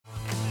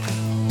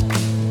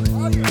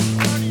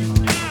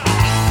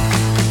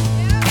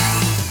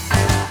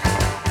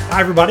Hi,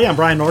 everybody. I'm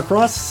Brian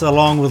Norcross,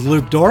 along with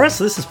Luke Doris.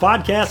 This is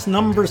podcast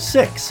number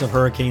 6 of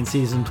hurricane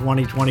season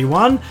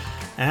 2021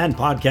 and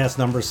podcast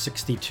number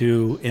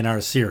 62 in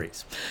our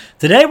series.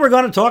 Today, we're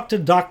going to talk to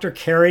Dr.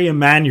 Kerry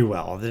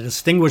Emanuel, the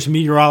distinguished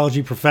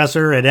meteorology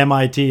professor at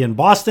MIT in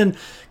Boston,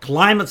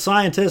 climate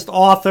scientist,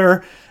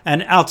 author,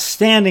 and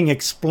outstanding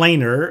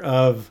explainer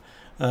of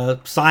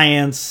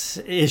science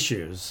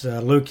issues.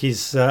 Luke,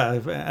 he's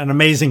an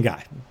amazing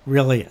guy.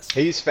 Really is.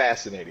 He's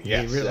fascinating.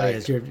 Yes, he really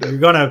is. You're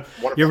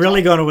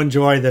really going to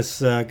enjoy this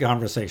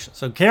conversation.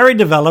 So, Kerry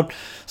developed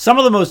some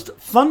of the most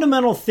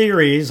fundamental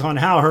theories on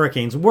how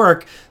hurricanes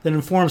work that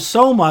inform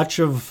so much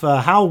of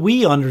how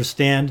we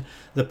understand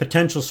the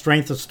potential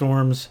strength of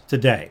storms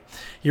today.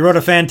 He wrote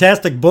a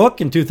fantastic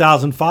book in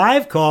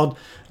 2005 called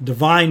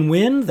Divine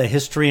Wind: The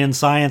History and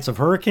Science of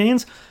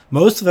Hurricanes.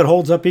 Most of it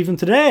holds up even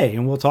today,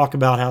 and we'll talk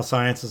about how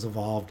science has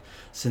evolved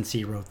since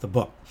he wrote the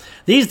book.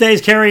 These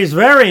days, Kerry is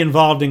very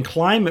involved in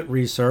climate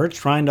research,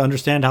 trying to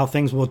understand how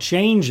things will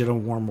change in a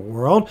warmer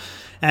world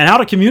and how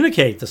to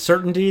communicate the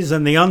certainties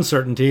and the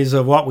uncertainties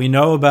of what we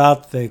know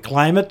about the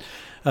climate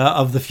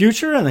of the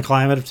future and the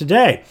climate of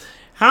today.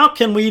 How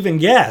can we even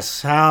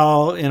guess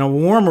how, in a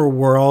warmer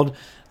world,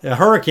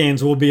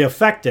 hurricanes will be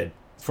affected?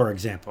 For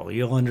example,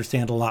 you'll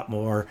understand a lot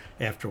more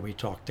after we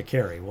talk to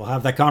Kerry. We'll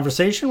have that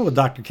conversation with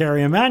Dr.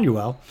 Kerry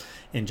Emanuel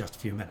in just a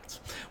few minutes.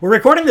 We're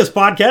recording this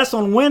podcast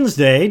on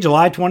Wednesday,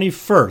 July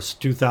 21st,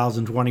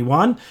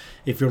 2021.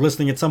 If you're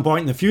listening at some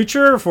point in the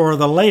future for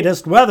the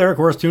latest weather, of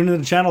course, tune in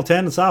to Channel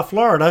 10 in South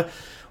Florida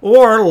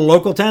or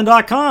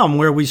local10.com,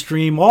 where we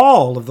stream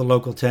all of the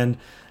Local 10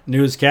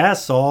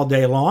 newscasts all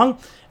day long,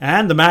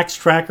 and the Max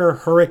Tracker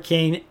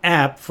Hurricane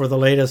app for the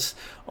latest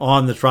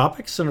on the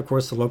tropics, and of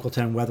course the Local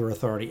 10 Weather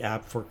Authority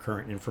app for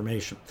current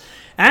information.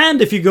 And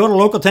if you go to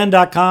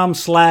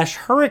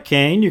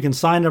local10.com/hurricane, you can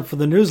sign up for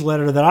the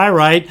newsletter that I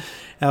write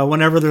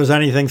whenever there's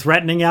anything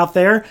threatening out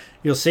there.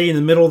 You'll see in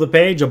the middle of the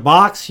page a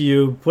box.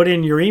 You put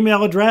in your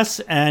email address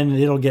and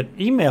it'll get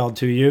emailed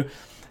to you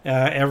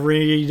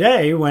every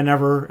day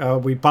whenever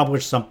we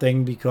publish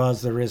something,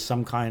 because there is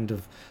some kind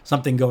of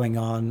something going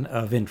on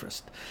of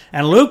interest.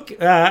 And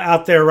Luke,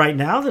 out there right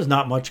now, there's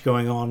not much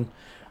going on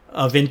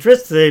of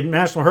interest. The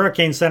National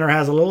Hurricane Center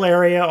has a little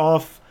area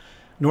off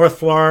North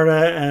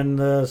Florida and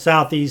the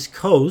southeast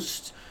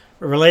coast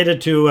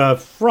related to a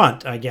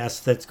front, I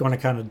guess, that's going to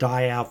kind of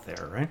die out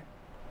there, right?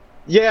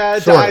 Yeah,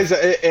 it dies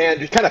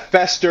and it kind of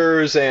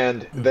festers,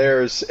 and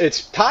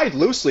it's tied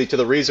loosely to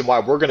the reason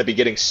why we're going to be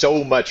getting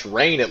so much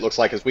rain, it looks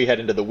like, as we head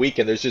into the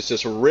weekend. There's just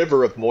this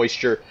river of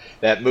moisture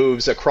that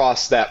moves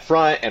across that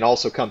front and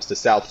also comes to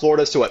South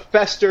Florida, so it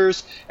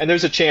festers, and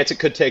there's a chance it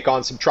could take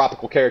on some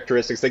tropical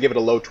characteristics. They give it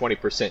a low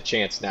 20%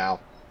 chance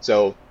now.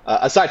 So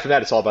aside from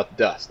that, it's all about the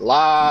dust.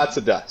 Lots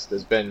of dust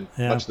has been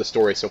much of the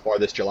story so far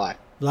this July.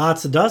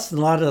 Lots of dust and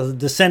a lot of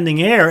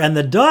descending air. And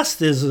the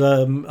dust is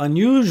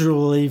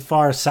unusually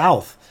far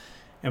south.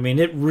 I mean,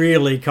 it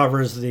really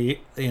covers the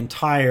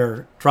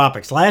entire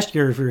tropics. Last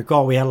year, if you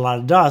recall, we had a lot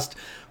of dust,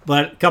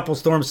 but a couple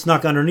storms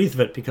snuck underneath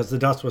of it because the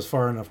dust was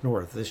far enough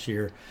north. This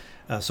year,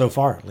 so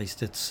far at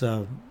least, it's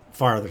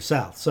farther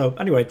south. So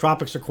anyway,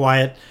 tropics are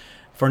quiet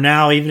for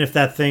now. Even if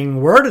that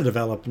thing were to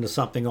develop into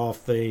something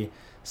off the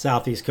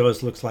southeast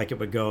coast, looks like it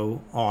would go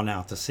on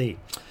out to sea.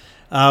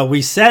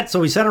 We set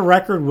a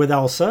record with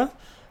Elsa,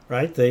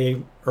 right?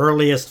 The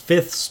earliest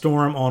fifth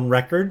storm on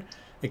record,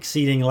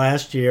 exceeding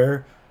last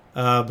year.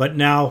 But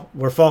now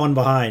we're falling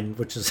behind,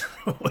 which is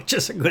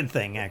a good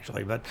thing,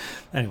 actually. But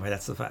anyway,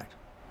 that's the fact.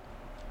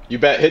 You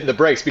bet, hitting the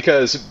brakes,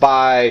 because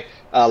by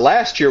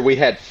last year we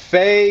had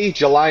Faye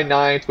July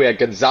 9th, we had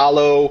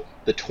Gonzalo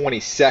the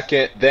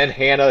 22nd, then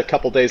Hannah a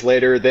couple days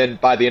later, then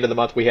by the end of the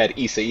month we had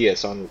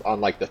Isaias on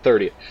like the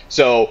 30th.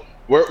 So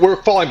we're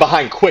falling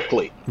behind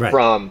quickly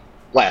from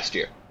last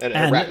year at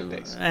a rapid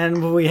pace.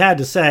 And we had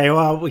to say,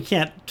 well, we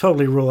can't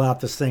totally rule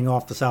out this thing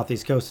off the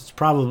southeast coast. It's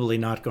probably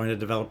not going to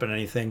develop into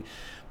anything.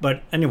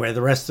 But anyway,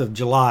 the rest of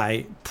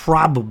July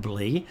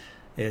probably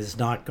is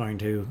not going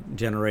to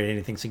generate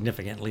anything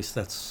significant. At least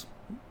that's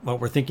what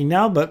we're thinking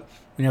now, but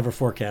we never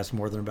forecast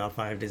more than about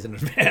 5 days in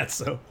advance.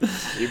 So,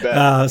 you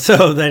bet.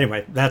 So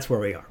anyway, that's where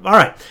we are. All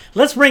right,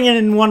 let's bring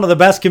in one of the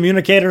best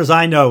communicators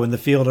I know in the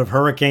field of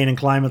hurricane and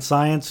climate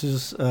science,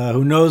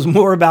 who knows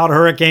more about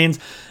hurricanes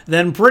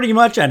than pretty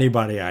much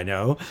anybody I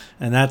know,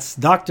 and that's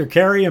Dr.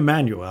 Kerry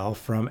Emanuel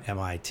from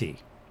MIT.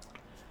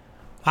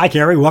 Hi,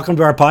 Kerry. Welcome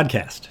to our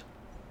podcast.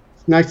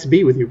 Nice to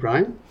be with you,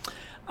 Brian.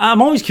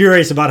 I'm always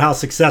curious about how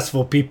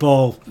successful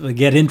people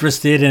get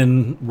interested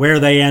in where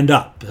they end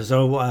up.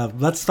 So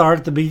let's start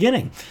at the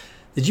beginning.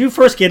 Did you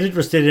first get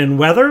interested in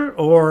weather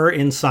or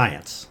in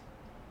science?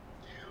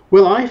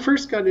 Well, I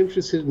first got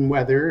interested in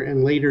weather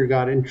and later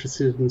got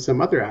interested in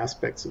some other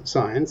aspects of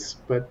science.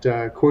 But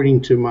according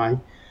to my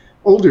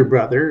older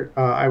brother,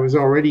 I was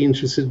already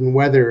interested in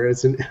weather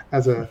as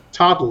a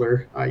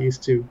toddler. I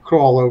used to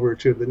crawl over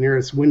to the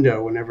nearest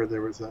window whenever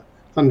there was a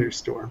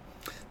thunderstorm.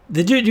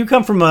 Did you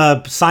come from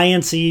a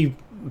science-y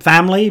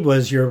family?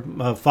 Was your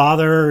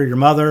father or your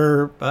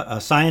mother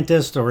a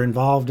scientist or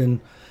involved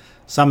in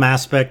some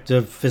aspect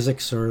of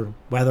physics or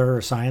weather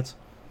or science?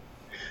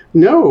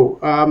 No,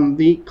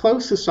 the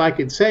closest I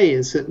could say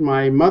is that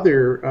my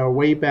mother,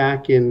 way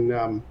back in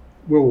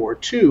World War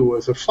II,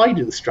 was a flight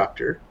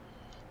instructor.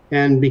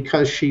 And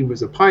because she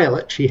was a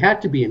pilot, she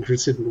had to be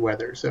interested in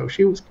weather. So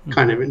she was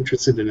kind of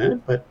interested in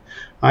it. But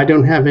I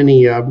don't have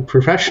any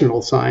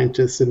professional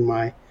scientists in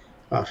my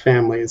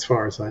family as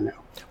far as I know.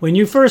 When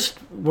you first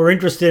were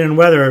interested in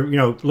weather,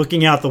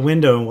 looking out the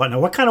window and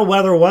whatnot, what kind of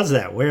weather was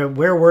that?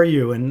 Where were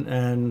you?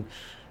 And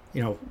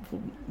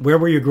where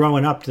were you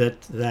growing up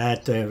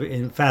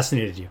that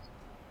fascinated you?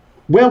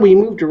 Well, we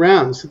moved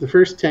around. So the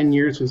first 10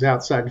 years was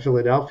outside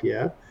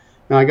Philadelphia.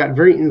 And I got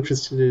very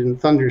interested in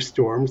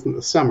thunderstorms in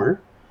the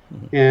summer.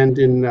 And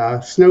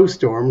in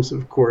snowstorms,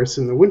 of course,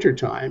 in the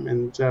wintertime.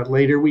 And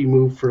later we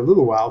moved for a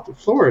little while to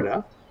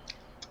Florida,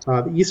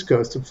 the east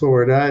coast of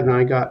Florida, and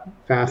I got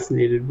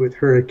fascinated with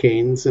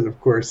hurricanes and, of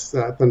course,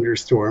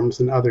 thunderstorms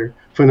and other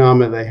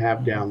phenomena they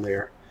have down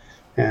there.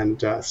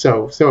 And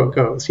so it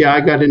goes. Yeah,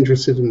 I got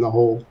interested in the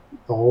whole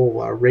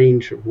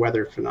range of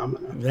weather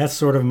phenomena. That's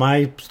sort of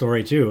my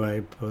story, too.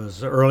 I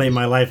was early in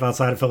my life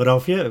outside of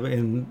Philadelphia,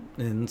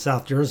 in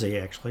South Jersey,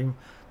 actually.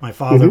 My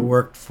father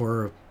worked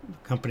for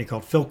company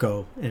called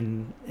Philco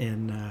in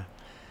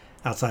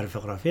outside of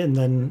Philadelphia, and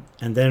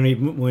then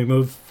we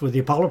moved for the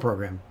Apollo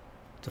program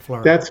to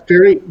Florida. That's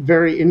very,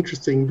 very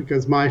interesting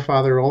because my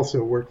father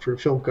also worked for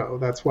Philco.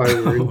 That's why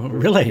we were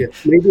really.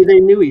 Maybe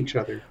they knew each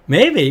other.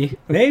 Maybe.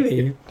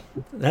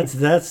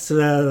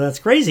 That's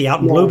crazy. Out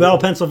in Blue Bell,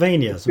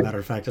 Pennsylvania, as a matter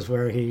of fact, is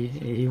where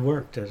he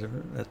worked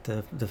at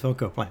the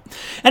Philco plant.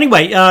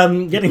 Anyway,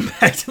 getting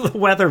back to the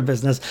weather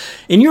business,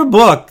 in your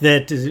book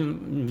that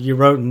you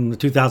wrote in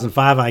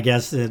 2005, I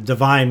guess,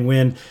 Divine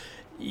Wind,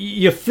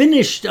 you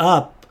finished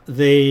up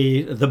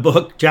the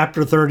book,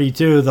 chapter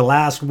 32, the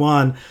last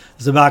one,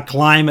 is about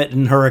climate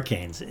and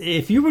hurricanes.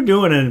 If you were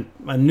doing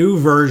a new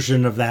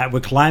version of that,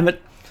 would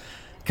climate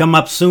come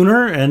up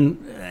sooner?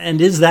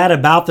 And is that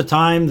about the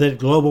time that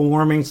global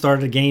warming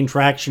started to gain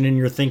traction in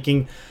your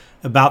thinking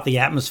about the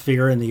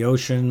atmosphere and the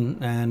ocean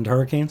and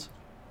hurricanes?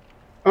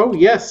 Oh,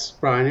 yes,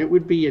 Brian. It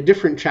would be a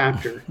different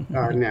chapter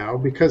now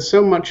because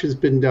so much has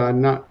been done,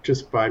 not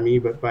just by me,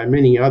 but by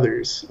many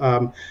others.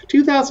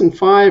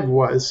 2005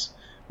 was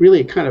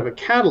really kind of a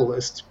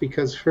catalyst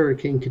because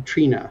Hurricane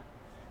Katrina.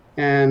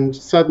 And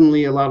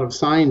suddenly a lot of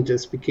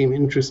scientists became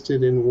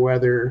interested in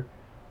whether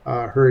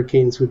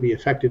hurricanes would be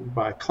affected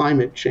by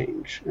climate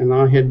change. And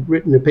I had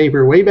written a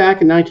paper way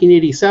back in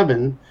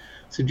 1987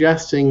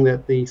 suggesting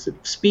that the sort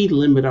of speed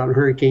limit on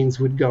hurricanes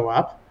would go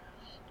up.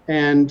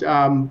 And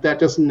that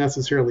doesn't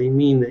necessarily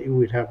mean that you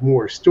would have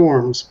more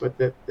storms, but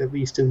that at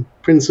least in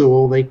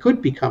principle, they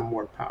could become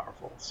more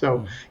powerful.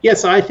 So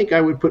yes, I think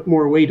I would put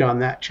more weight on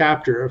that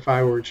chapter if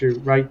I were to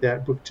write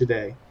that book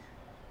today.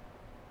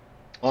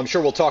 Well, I'm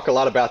sure we'll talk a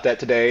lot about that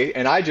today.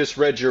 And I just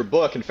read your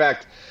book. In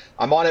fact,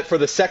 I'm on it for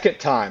the second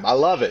time. I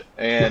love it.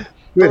 And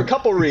for a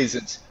couple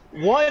reasons.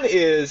 One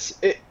is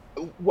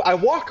I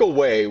walk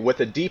away with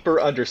a deeper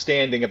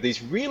understanding of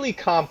these really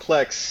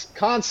complex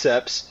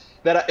concepts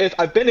that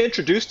I've been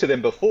introduced to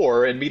them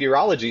before in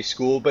meteorology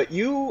school, but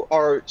you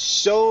are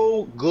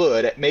so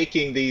good at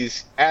making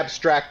these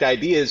abstract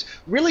ideas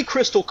really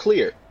crystal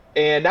clear.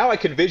 And now I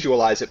can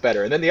visualize it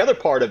better. And then the other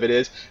part of it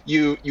is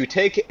you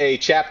take a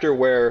chapter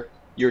where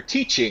you're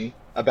teaching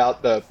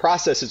about the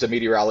processes of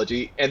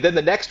meteorology, and then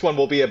the next one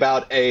will be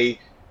about a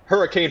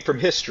hurricane from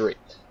history.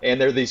 And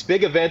there are these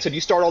big events, and you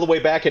start all the way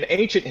back in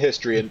ancient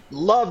history, and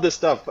love the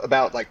stuff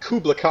about like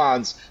Kublai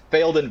Khan's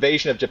failed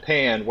invasion of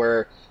Japan,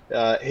 where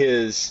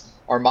his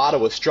armada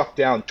was struck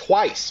down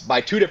twice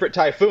by two different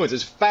typhoons.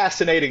 It's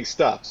fascinating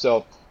stuff.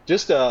 So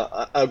just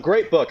a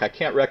great book. I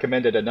can't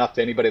recommend it enough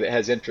to anybody that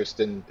has interest,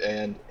 and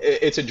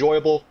it's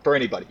enjoyable for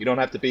anybody. You don't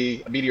have to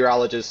be a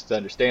meteorologist to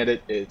understand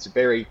it. It's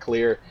very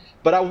clear.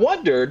 But I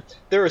wondered,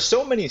 there are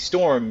so many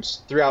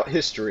storms throughout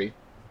history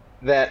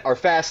that are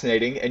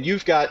fascinating, and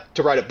you've got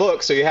to write a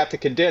book, so you have to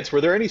condense.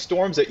 Were there any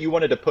storms that you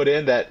wanted to put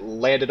in that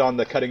landed on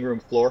the cutting room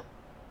floor?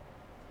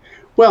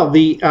 Well,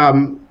 the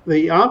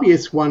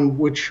obvious one,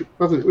 which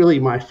wasn't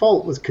really my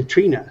fault, was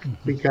Katrina,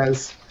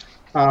 because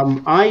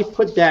I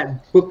put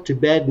that book to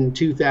bed in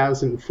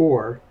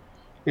 2004,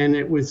 and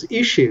it was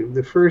issued.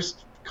 The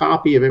first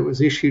copy of it was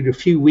issued a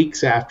few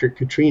weeks after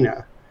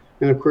Katrina.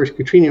 And of course,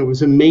 Katrina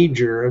was a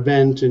major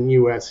event in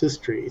U.S.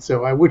 history,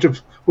 so I would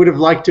have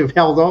liked to have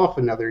held off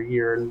another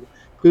year and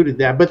included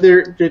that. But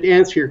to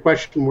answer your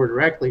question more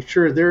directly,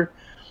 sure, there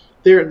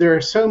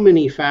are so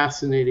many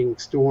fascinating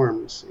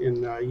storms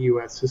in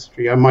U.S.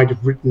 history. I might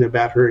have written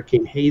about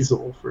Hurricane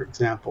Hazel, for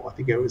example. I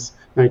think it was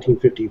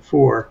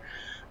 1954.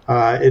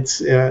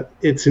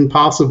 It's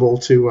impossible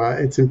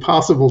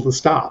to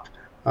stop.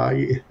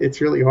 It's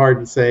really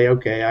hard to say,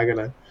 okay, I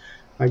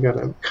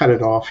gotta cut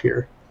it off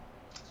here.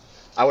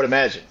 I would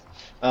imagine.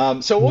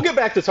 So we'll get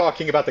back to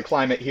talking about the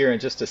climate here in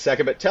just a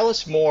second, but tell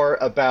us more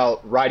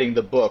about writing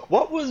the book.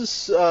 What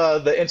was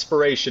the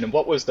inspiration and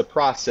what was the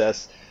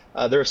process?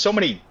 There are so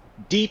many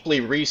deeply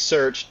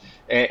researched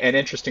and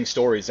interesting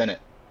stories in it.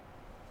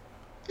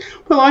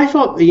 Well, I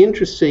thought the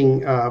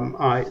interesting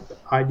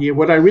idea,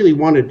 what I really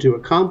wanted to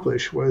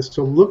accomplish was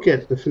to look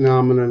at the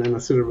phenomenon in a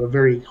sort of a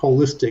very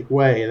holistic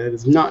way. That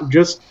is not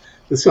just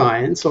the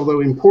science,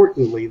 although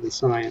importantly the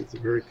science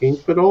of hurricanes,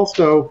 but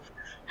also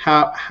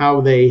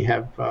how they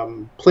have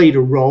played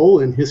a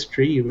role in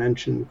history. You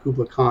mentioned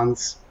Kublai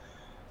Khan's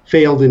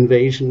failed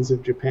invasions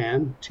of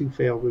Japan, 2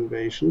 failed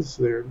invasions.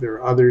 There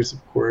are others,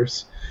 of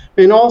course.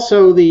 And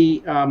also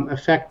the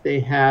effect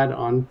they had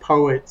on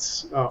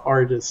poets,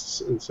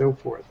 artists, and so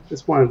forth.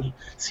 Just wanted to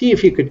see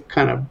if you could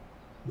kind of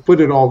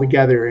put it all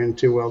together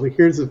into, well,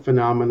 here's a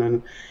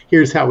phenomenon,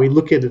 here's how we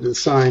look at it as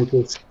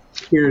scientists,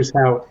 here's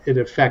how it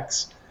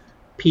affects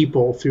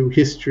people through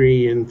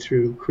history and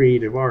through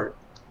creative art.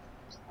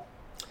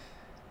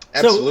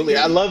 Absolutely,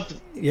 I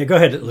love. Yeah, go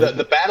ahead.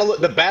 The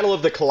battle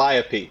of the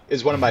Calliope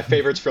is one of my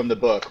favorites from the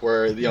book,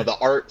 where the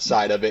art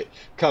side of it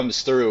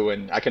comes through,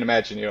 and I can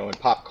imagine in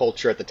pop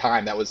culture at the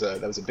time that was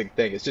a big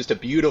thing. It's just a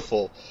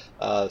beautiful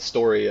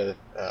story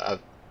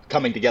of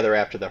coming together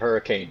after the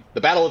hurricane.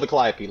 The Battle of the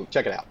Calliope.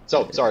 Check it out.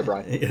 So sorry,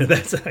 Bryan.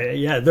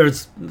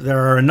 There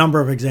are a number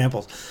of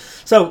examples.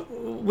 So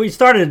we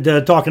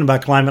started talking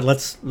about climate.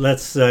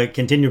 Let's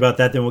continue about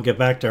that. Then we'll get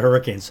back to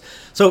hurricanes.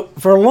 So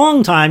for a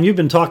long time, you've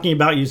been talking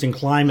about using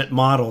climate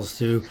models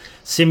to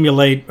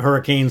simulate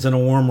hurricanes in a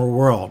warmer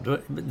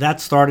world.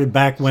 That started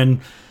back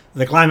when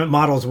the climate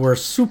models were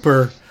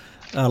super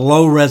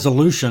low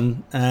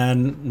resolution,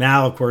 and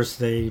now, of course,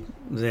 they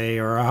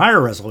are a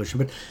higher resolution.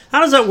 But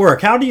how does that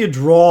work? How do you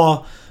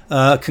draw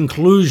a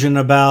conclusion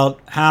about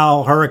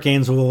how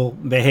hurricanes will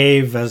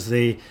behave as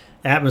the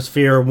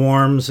atmosphere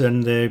warms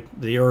and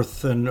the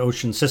earth and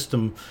ocean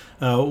system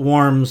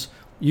warms,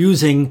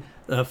 using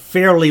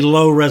fairly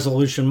low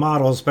resolution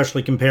models,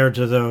 especially compared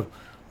to the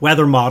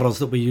weather models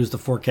that we use to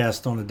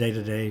forecast on a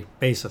day-to-day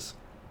basis?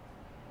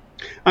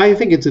 I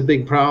think it's a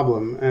big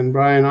problem. And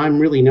Bryan, I'm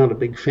really not a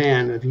big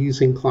fan of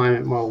using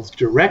climate models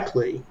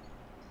directly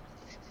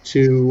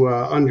to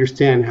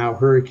understand how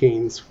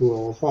hurricanes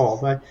will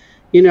evolve.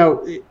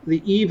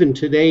 Even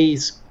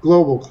today's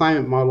global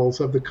climate models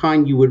of the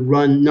kind you would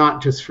run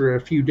not just for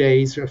a few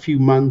days or a few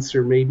months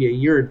or maybe a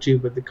year or two,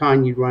 but the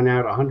kind you'd run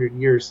out 100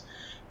 years,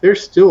 they're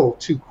still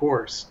too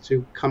coarse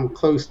to come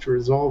close to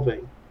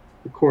resolving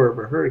the core of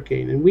a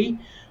hurricane. And we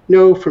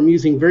know from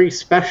using very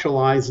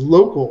specialized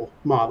local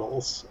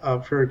models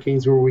of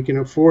hurricanes where we can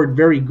afford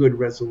very good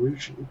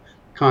resolution,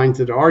 kinds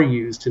that are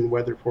used in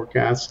weather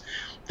forecasts,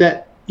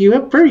 that you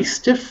have very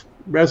stiff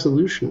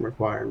resolution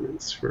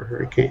requirements for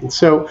hurricanes.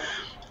 So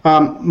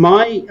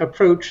my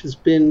approach has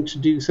been to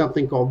do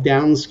something called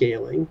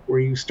downscaling, where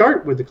you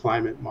start with the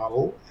climate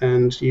model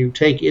and you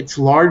take its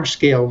large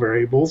scale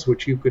variables,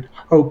 which you could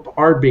hope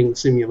are being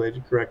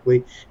simulated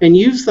correctly, and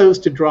use those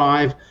to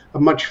drive a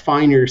much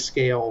finer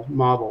scale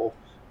model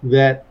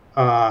that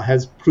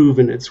has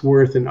proven its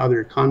worth in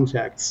other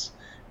contexts,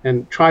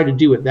 and try to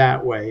do it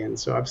that way. And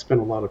so I've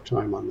spent a lot of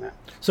time on that.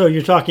 So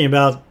you're talking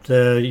about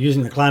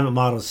using the climate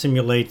model to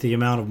simulate the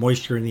amount of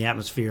moisture in the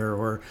atmosphere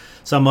or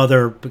some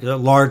other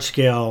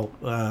large-scale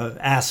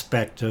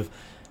aspect of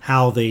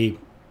how the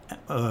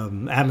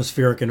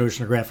atmospheric and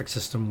oceanographic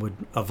system would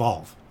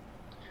evolve.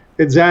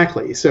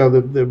 Exactly. So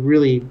the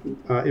really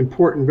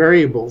important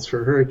variables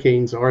for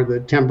hurricanes are the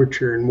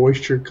temperature and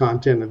moisture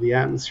content of the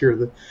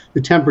atmosphere,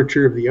 the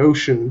temperature of the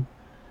ocean,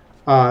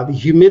 the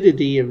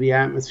humidity of the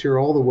atmosphere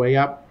all the way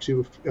up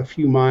to a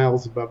few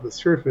miles above the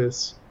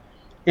surface,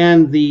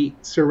 and the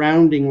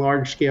surrounding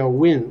large-scale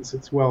winds.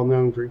 It's well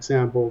known, for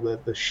example,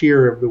 that the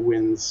shear of the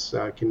winds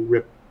can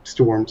rip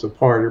storms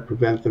apart or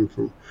prevent them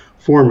from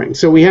forming.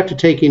 So we have to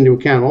take into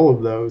account all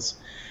of those.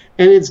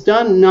 And it's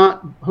done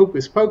not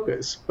hocus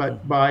pocus,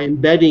 but by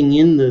embedding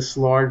in this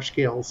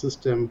large-scale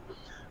system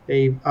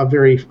a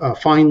very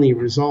finely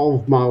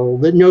resolved model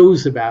that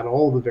knows about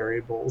all the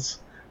variables,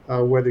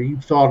 whether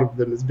you've thought of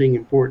them as being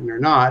important or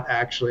not,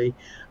 actually,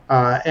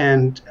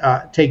 and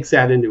takes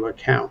that into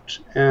account.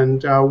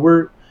 And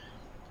we're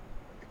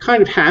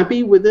kind of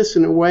happy with this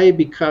in a way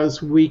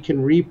because we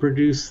can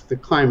reproduce the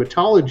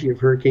climatology of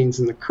hurricanes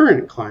in the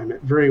current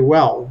climate very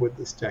well with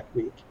this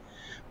technique,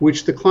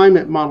 which the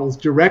climate models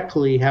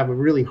directly have a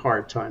really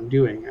hard time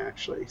doing,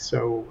 actually.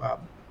 So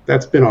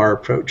that's been our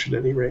approach at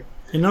any rate.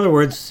 In other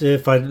words,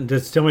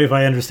 just tell me if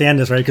I understand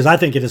this right, because I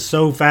think it is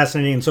so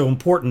fascinating and so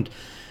important,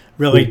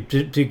 really,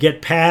 to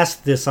get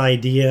past this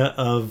idea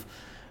of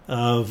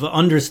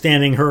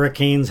understanding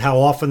hurricanes, how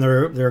often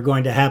they're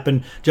going to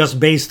happen, just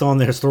based on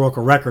the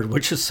historical record,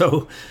 which is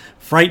so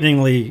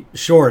frighteningly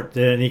short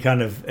than any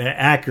kind of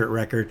accurate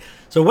record.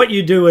 So what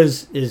you do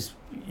is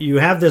you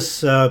have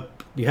this.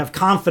 You have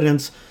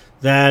confidence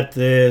that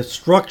the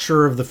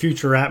structure of the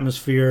future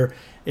atmosphere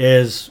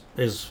is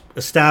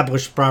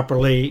established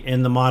properly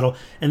in the model,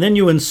 and then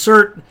you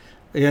insert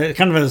a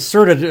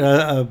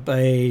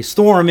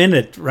storm in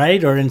it,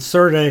 right? Or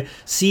insert a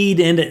seed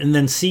in it, and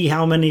then see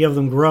how many of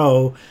them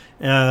grow,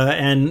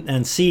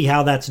 and see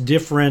how that's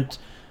different.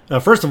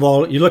 First of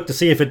all, you look to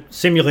see if it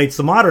simulates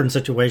the modern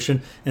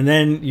situation, and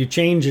then you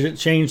change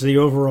the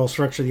overall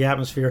structure of the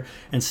atmosphere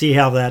and see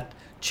how that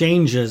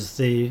changes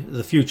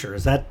the future.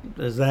 Is that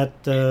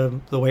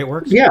the way it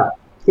works?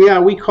 Yeah,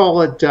 we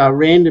call it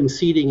random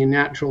seeding and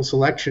natural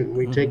selection.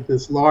 We take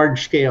this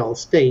large-scale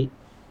state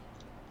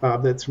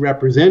that's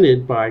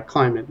represented by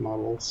climate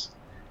models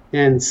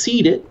and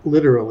seed it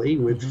literally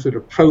with sort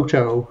of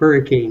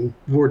proto-hurricane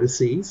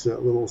vortices,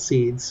 little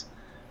seeds.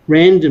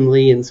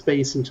 Randomly in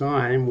space and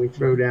time, we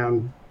throw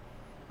down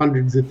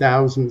hundreds of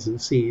thousands of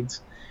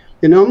seeds.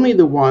 And only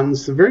the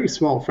ones, a very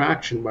small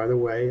fraction, by the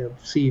way, of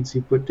seeds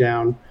you put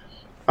down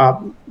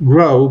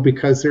grow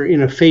because they're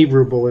in a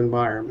favorable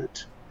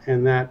environment.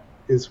 And that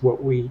is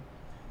what we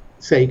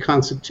say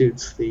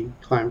constitutes the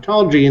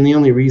climatology. And the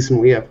only reason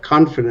we have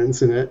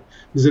confidence in it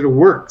is that it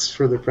works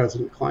for the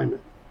present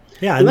climate.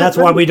 Yeah, and that's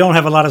why we don't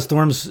have a lot of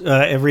storms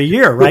every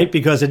year, right?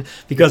 Because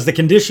the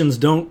conditions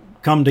don't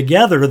come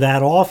together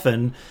that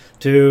often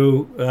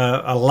to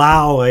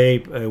allow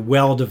a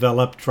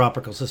well-developed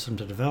tropical system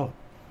to develop.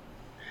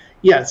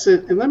 Yes,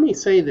 and let me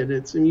say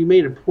that and you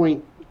made a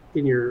point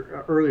in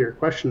your earlier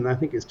question that I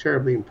think is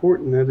terribly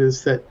important. That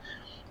is that,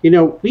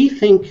 we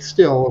think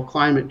still of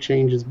climate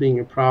change as being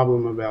a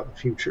problem about the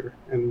future,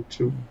 and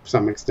to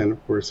some extent,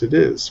 of course, it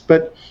is.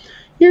 But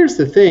here's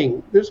the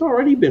thing: there's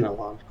already been a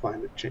lot of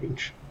climate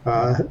change,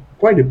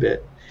 quite a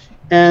bit.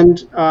 And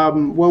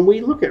when we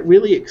look at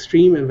really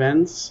extreme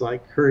events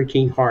like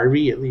Hurricane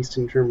Harvey, at least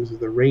in terms of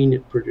the rain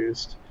it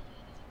produced,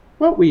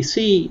 what we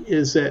see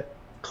is that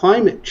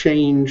climate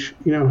change,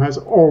 has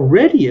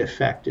already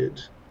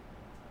affected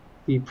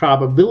the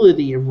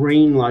probability of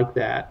rain like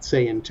that,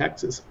 say in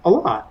Texas, a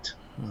lot.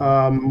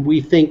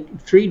 We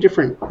think 3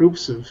 different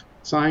groups of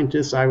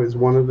scientists, I was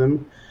one of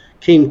them,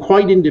 came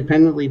quite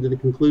independently to the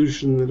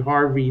conclusion that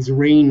Harvey's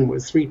rain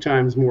was 3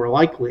 times more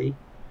likely,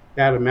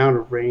 that amount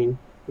of rain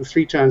was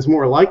 3 times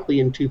more likely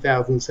in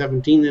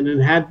 2017 than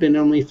it had been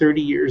only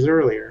 30 years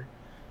earlier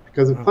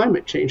because of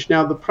climate change.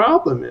 Now, the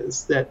problem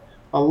is that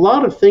a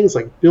lot of things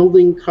like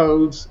building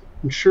codes,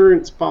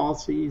 insurance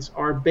policies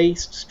are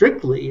based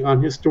strictly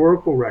on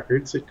historical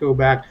records that go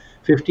back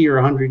 50 or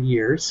 100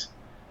 years.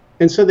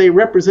 And so they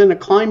represent a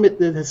climate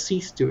that has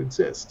ceased to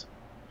exist.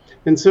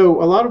 And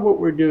so a lot of what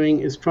we're doing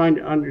is trying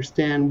to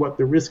understand what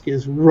the risk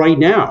is right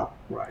now,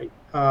 right?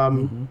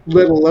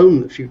 Let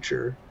alone the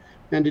future.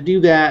 And to do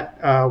that,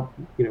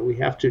 we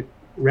have to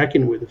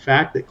reckon with the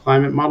fact that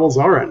climate models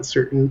are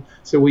uncertain.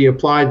 So we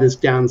apply this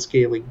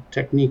downscaling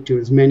technique to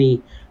as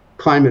many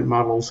climate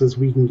models as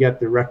we can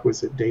get the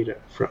requisite data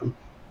from.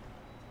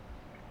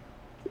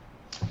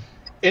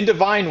 In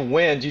Divine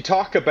Wind, you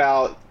talk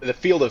about the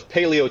field of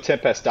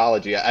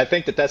paleotempestology. I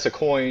think that's a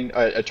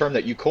term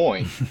that you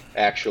coined,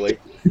 actually,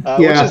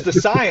 which is the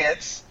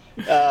science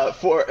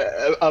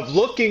of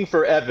looking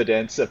for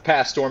evidence of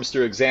past storms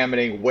through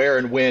examining where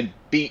and when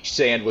beach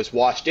sand was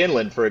washed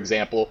inland, for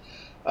example,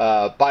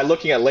 by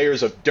looking at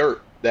layers of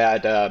dirt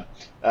that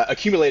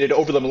accumulated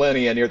over the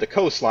millennia near the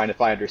coastline,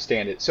 if I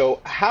understand it. So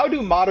how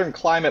do modern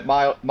climate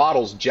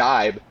models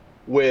jibe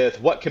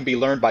with what can be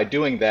learned by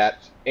doing that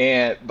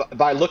and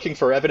by looking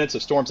for evidence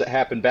of storms that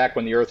happened back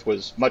when the Earth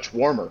was much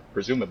warmer,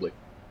 presumably?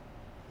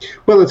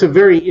 Well, it's a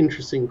very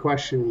interesting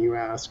question you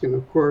ask, and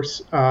of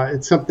course,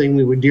 it's something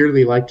we would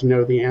dearly like to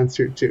know the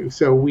answer to.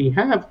 So we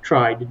have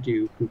tried to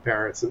do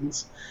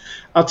comparisons.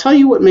 I'll tell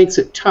you what makes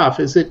it tough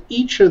is that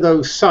each of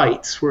those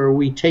sites where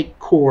we take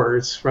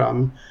cores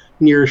from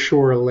near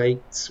shore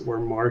lakes or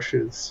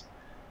marshes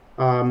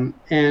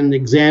and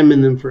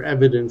examine them for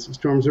evidence of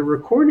storms are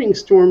recording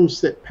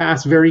storms that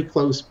pass very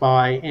close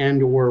by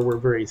and or were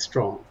very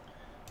strong.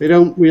 They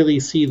don't really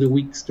see the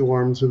weak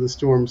storms or the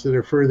storms that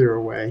are further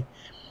away.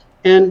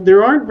 And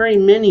there aren't very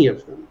many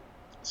of them.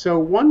 So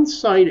one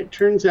site, it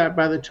turns out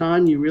by the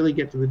time you really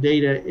get to the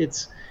data,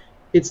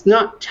 it's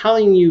not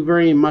telling you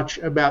very much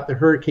about the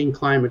hurricane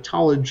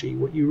climatology.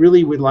 What you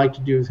really would like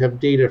to do is have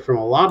data from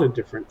a lot of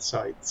different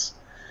sites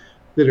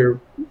that are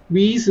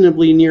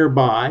reasonably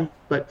nearby,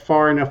 but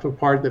far enough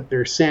apart that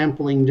they're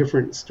sampling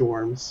different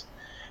storms.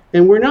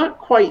 And we're not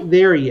quite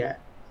there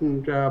yet.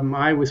 And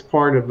I was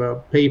part of a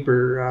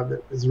paper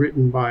that was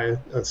written by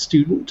a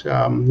student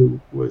who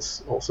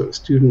was also a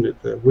student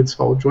at the Woods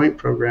Hole Joint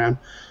Program,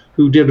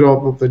 who did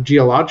all of the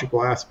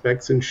geological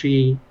aspects. And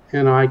she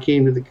and I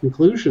came to the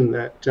conclusion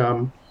that,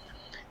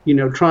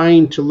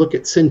 trying to look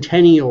at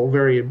centennial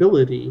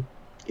variability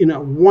in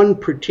one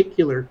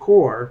particular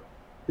core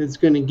is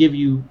going to give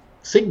you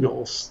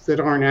signals that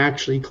aren't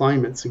actually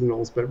climate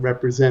signals, but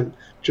represent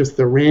just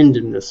the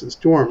randomness of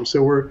storms.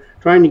 So we're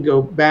trying to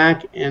go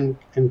back and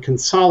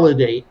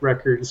consolidate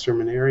records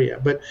from an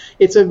area. But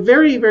it's a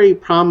very, very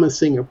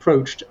promising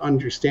approach to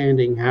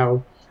understanding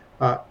how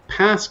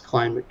past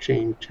climate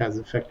change has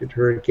affected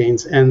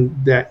hurricanes, and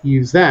that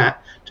use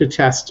that to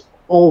test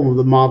all of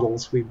the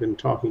models we've been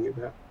talking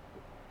about.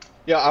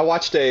 Yeah, I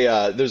watched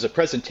there's a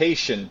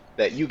presentation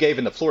that you gave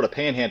in the Florida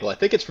Panhandle. I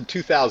think it's from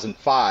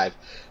 2005,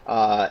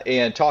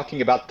 and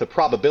talking about the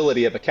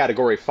probability of a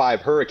Category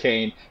 5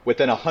 hurricane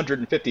within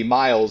 150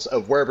 miles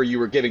of wherever you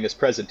were giving this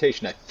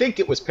presentation. I think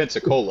it was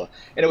Pensacola,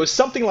 and it was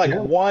something like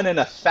 1 in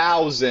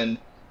 1,000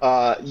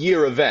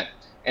 year event.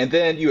 and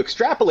then you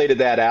extrapolated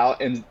that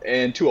out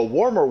and to a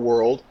warmer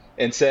world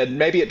and said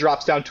maybe it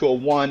drops down to a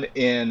 1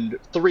 in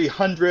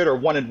 300 or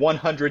 1 in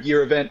 100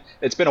 year event.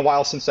 It's been a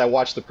while since I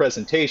watched the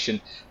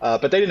presentation,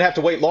 but they didn't have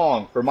to wait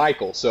long for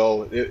Michael.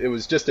 So it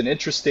was just an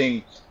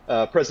interesting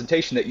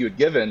presentation that you had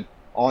given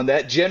on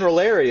that general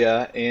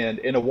area and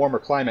in a warmer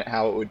climate,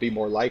 how it would be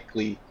more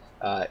likely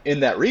in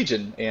that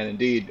region. And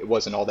indeed, it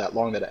wasn't all that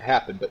long that it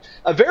happened. But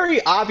a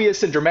very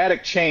obvious and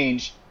dramatic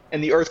change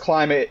in the Earth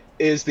climate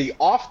is the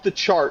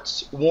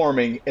off-the-charts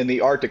warming in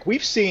the Arctic.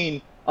 We've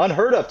seen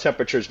unheard of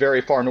temperatures very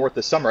far north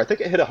this summer. I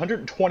think it hit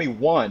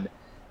 121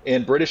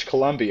 in British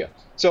Columbia.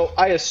 So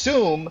I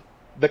assume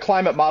the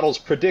climate models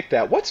predict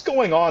that. What's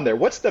going on there?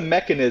 What's the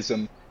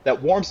mechanism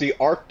that warms the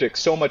Arctic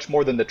so much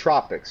more than the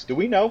tropics? Do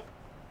we know?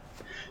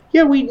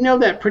 Yeah, we know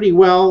that pretty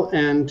well,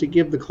 and to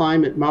give the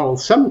climate model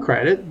some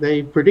credit,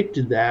 they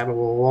predicted that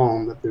all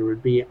along, that there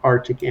would be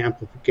Arctic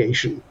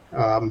amplification.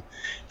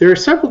 There are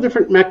several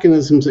different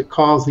mechanisms that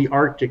cause the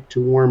Arctic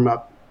to warm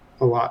up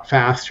a lot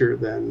faster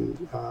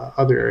than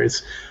other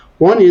areas.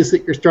 One is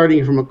that you're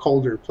starting from a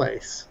colder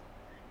place,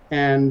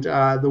 and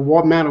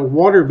the amount of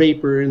water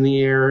vapor in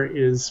the air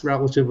is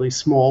relatively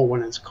small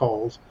when it's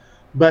cold,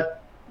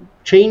 but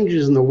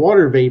changes in the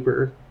water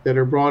vapor that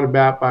are brought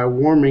about by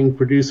warming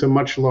produce a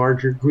much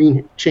larger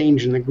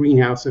change in the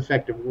greenhouse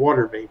effect of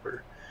water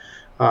vapor.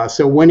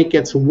 So when it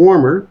gets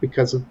warmer,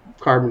 because of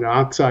carbon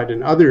dioxide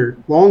and other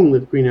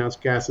long-lived greenhouse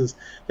gases,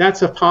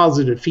 that's a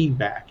positive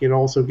feedback. It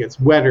also gets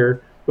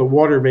wetter, but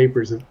water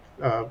vapor is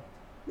a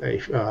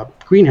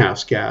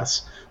greenhouse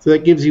gas. So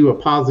that gives you a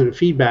positive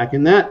feedback.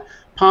 And that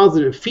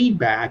positive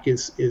feedback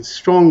is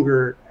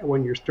stronger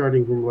when you're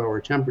starting from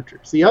lower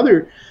temperatures. The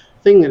other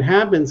thing that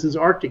happens is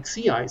Arctic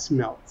sea ice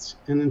melts.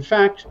 And in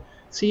fact,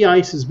 sea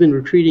ice has been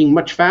retreating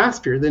much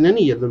faster than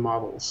any of the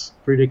models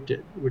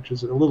predicted, which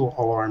is a little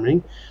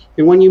alarming.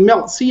 And when you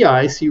melt sea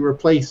ice, you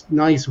replace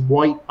nice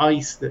white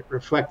ice that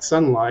reflects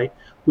sunlight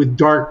with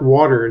dark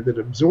water that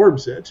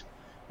absorbs it.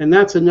 And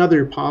that's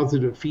another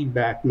positive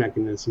feedback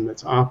mechanism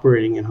that's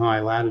operating in high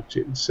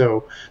latitudes.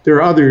 So there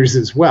are others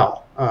as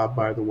well,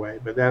 by the way,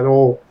 but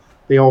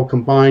they all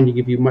combine to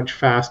give you much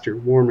faster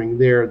warming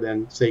there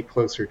than, say,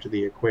 closer to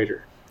the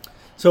equator.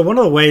 So one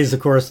of the ways, of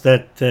course,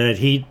 that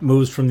heat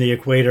moves from the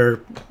equator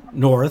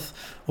north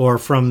or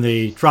from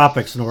the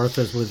tropics north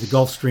is with the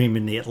Gulf Stream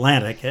in the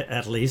Atlantic,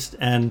 at least,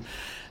 and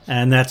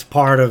that's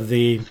part of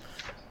the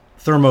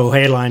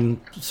thermohaline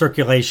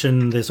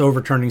circulation, this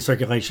overturning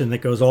circulation that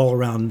goes all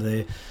around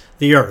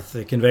the Earth.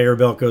 The conveyor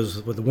belt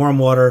goes with the warm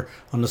water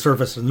on the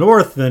surface of the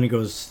north, then it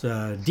goes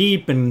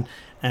deep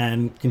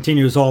and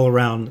continues all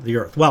around the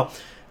Earth. Well,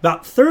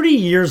 about 30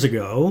 years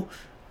ago,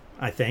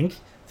 I think,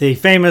 the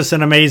famous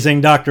and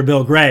amazing Dr.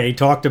 Bill Gray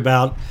talked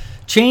about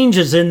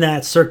changes in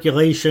that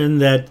circulation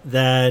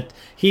that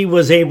he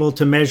was able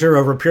to measure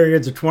over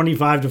periods of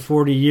 25 to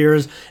 40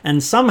 years,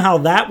 and somehow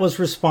that was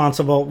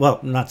responsible, well,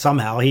 not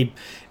somehow, he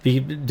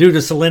due to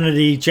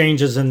salinity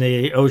changes in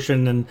the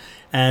ocean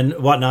and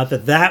whatnot,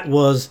 that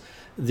was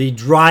the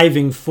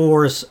driving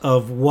force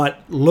of what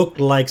looked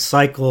like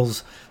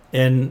cycles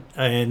in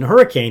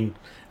hurricane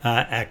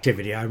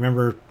activity. I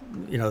remember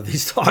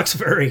these talks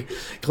very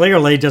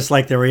clearly, just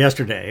like they were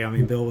yesterday. I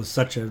mean, Bill was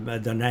such a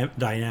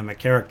dynamic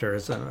character,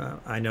 as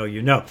I know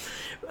you know.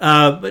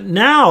 But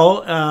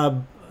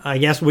now, I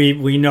guess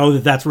we know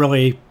that that's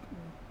really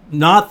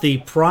not the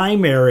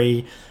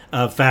primary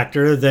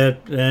factor.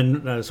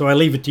 So I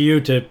leave it to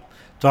you to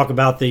talk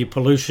about the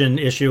pollution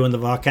issue and the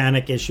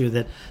volcanic issue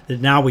that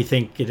now we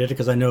think it is,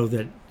 because I know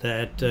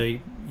that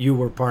you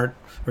were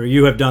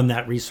you have done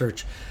that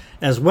research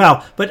as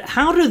well. But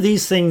how do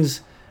these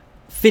things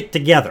fit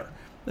together?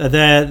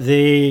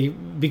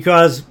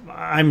 Because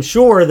I'm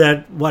sure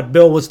that what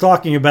Bill was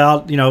talking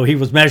about, he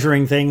was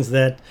measuring things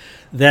that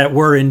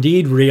were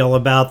indeed real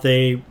about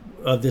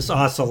this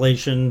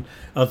oscillation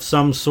of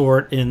some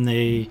sort in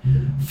the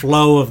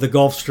flow of the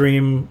Gulf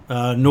Stream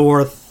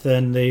north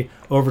and the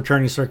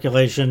overturning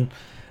circulation.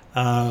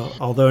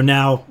 Although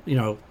now,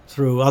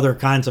 through other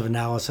kinds of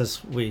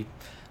analysis, the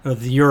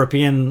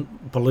European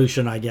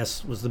pollution, I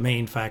guess, was the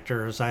main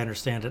factor, as I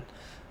understand it,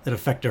 that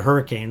affected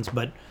hurricanes.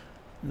 But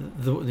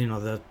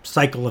the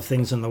cycle of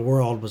things in the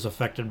world was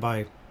affected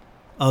by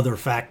other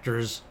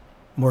factors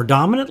more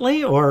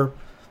dominantly or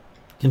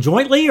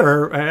conjointly,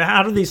 or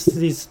how do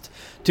these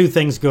two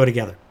things go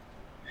together?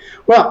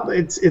 Well,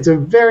 it's a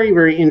very,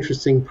 very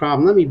interesting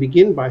problem. Let me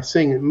begin by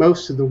saying that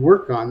most of the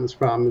work on this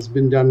problem has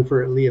been done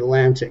for the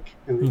Atlantic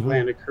and the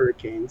Atlantic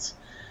hurricanes.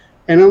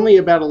 And only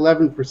about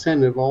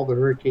 11% of all the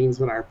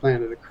hurricanes on our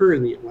planet occur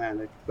in the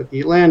Atlantic. But the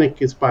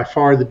Atlantic is by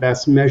far the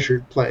best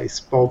measured place,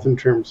 both in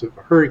terms of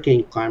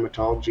hurricane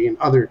climatology and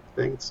other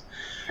things.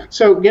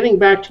 So getting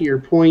back to your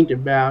point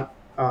about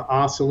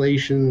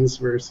oscillations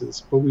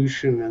versus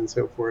pollution and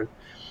so forth,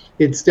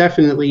 it's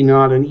definitely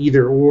not an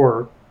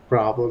either-or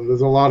problem.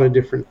 There's a lot of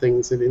different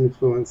things that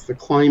influence the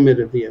climate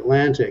of the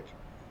Atlantic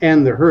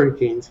and the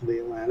hurricanes of the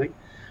Atlantic.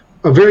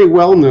 A very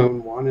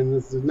well-known one, and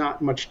there's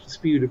not much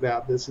dispute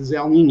about this, is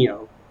El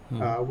Nino,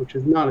 which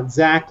is not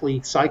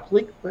exactly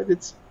cyclic, but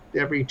it's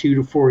every 2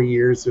 to 4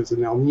 years there's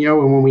an El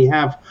Nino, and when we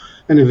have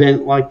an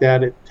event like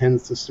that, it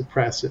tends to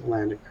suppress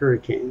Atlantic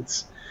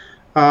hurricanes.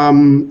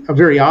 A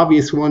very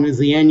obvious one is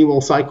the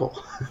annual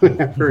cycle. We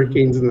have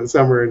hurricanes in the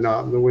summer and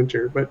not in the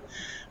winter. But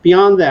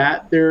beyond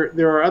that, there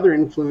are other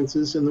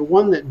influences, and the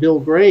one that Bill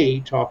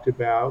Gray talked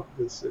about,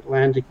 this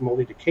Atlantic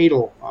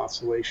multi-decadal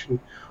oscillation,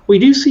 we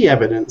do see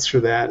evidence for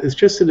that. It's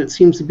just that it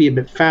seems to be a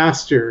bit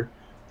faster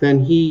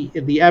than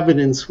the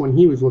evidence when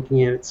he was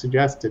looking at it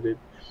suggested it.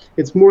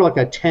 It's more like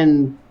a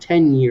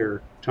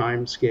 10-year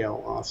time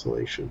scale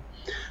oscillation.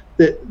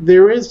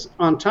 There is,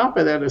 on top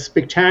of that, a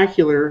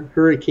spectacular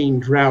hurricane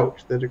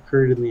drought that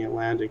occurred in the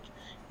Atlantic,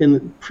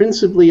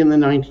 principally in the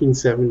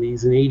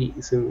 1970s and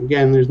 80s. And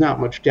again, there's not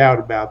much doubt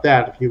about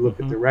that if you look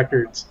at the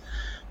records.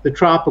 The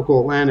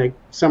tropical Atlantic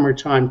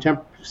summertime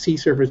sea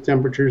surface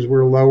temperatures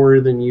were lower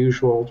than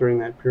usual during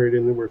that period,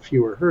 and there were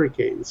fewer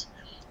hurricanes.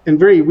 And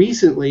very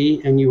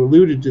recently, and you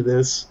alluded to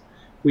this,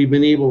 we've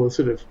been able to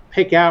sort of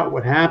pick out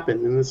what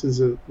happened. And this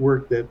is a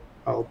work that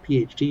a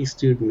PhD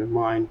student of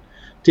mine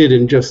did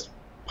and just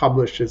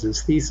published as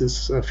his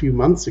thesis a few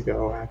months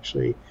ago,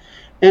 actually.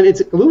 And it's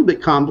a little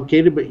bit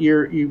complicated, but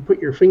you put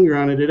your finger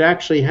on it. It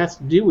actually has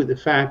to do with the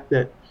fact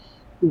that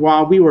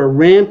while we were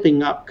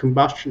ramping up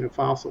combustion of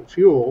fossil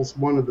fuels,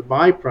 one of the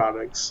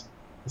byproducts,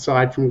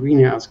 aside from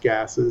greenhouse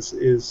gases,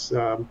 is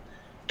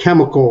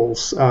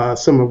chemicals,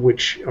 some of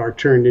which are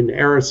turned into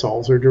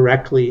aerosols or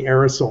directly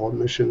aerosol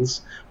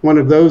emissions. One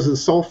of those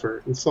is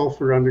sulfur, and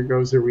sulfur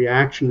undergoes a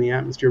reaction in the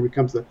atmosphere,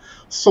 becomes a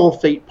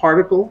sulfate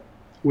particle,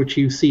 which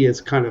you see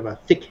as kind of a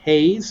thick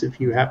haze if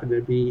you happen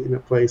to be in a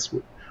place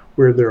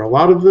where there are a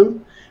lot of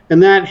them.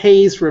 And that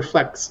haze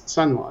reflects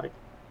sunlight.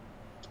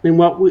 And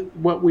what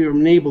we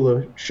were able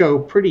to show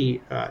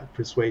pretty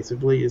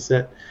persuasively is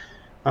that,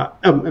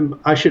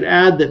 I should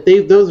add that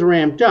those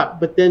ramped up,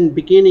 but then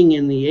beginning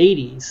in the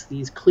 80s,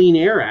 these Clean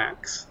Air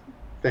Acts,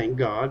 thank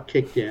God,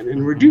 kicked in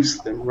and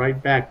reduced them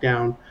right back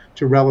down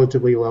to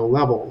relatively low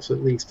levels,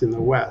 at least in the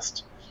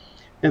West.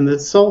 And the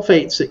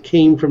sulfates that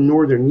came from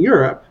Northern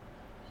Europe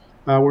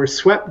were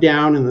swept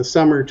down in the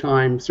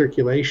summertime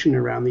circulation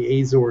around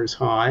the Azores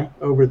High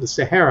over the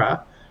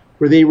Sahara,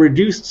 where they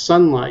reduced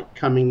sunlight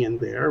coming in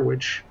there,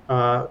 which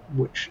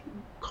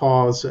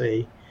caused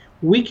a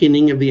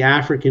weakening of the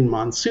African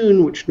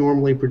monsoon, which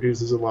normally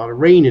produces a lot of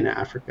rain in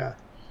Africa.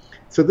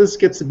 So this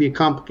gets to be a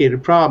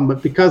complicated problem,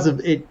 but because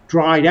of it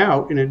dried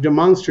out, and it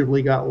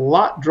demonstrably got a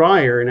lot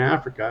drier in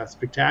Africa, a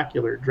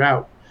spectacular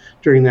drought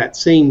during that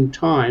same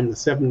time, the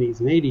 70s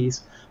and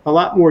 80s, a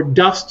lot more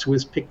dust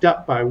was picked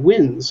up by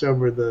winds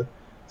over the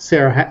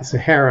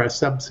Sahara,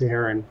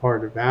 sub-Saharan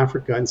part of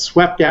Africa and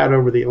swept out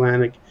over the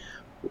Atlantic.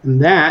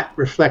 And that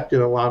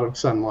reflected a lot of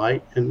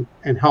sunlight and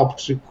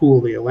helped to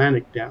cool the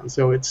Atlantic down.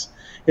 So it's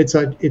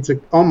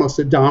almost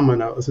a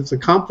domino. It's a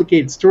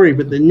complicated story,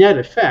 but the net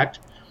effect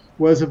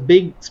was a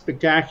big,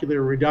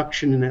 spectacular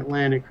reduction in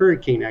Atlantic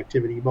hurricane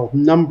activity, both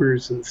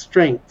numbers and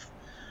strength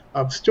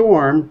of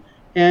storm.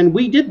 And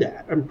we did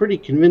that. I'm pretty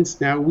convinced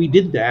now we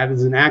did that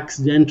as an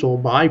accidental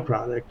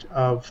byproduct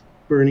of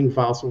burning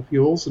fossil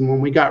fuels. And when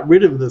we got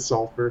rid of the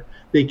sulfur,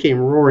 they came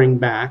roaring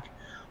back.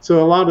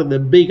 So a lot of the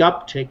big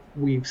uptick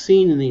we've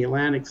seen in the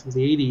Atlantic since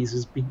the 80s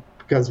is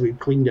because we've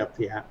cleaned up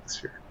the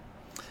atmosphere.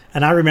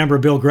 And I remember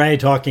Bill Gray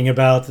talking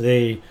about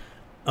the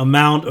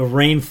amount of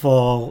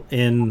rainfall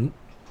in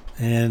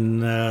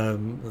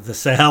the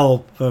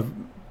Sahel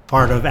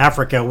part of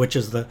Africa, which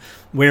is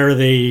where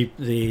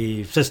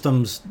the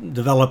systems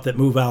develop that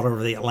move out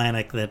over the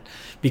Atlantic that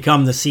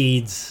become the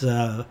seeds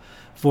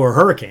for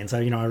hurricanes.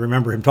 I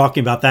remember him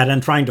talking about that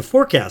and trying to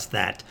forecast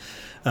that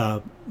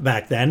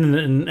back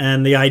then,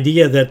 and the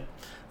idea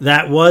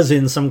that was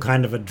in some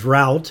kind of a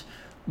drought,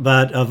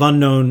 but of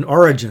unknown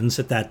origins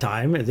at that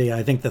time.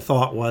 I think the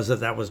thought was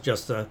that was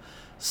just a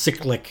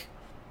cyclic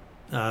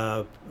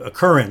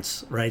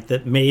occurrence, right?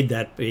 That made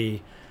that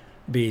be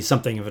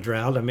something of a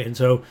drought. I mean,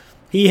 so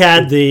he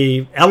had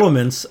the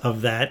elements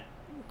of that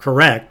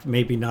correct,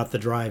 maybe not the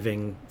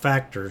driving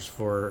factors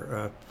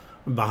for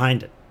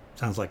behind it.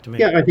 Sounds like to me.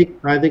 Yeah, I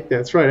think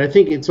that's right. I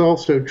think it's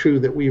also true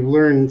that we've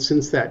learned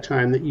since that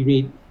time that you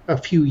need a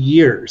few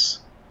years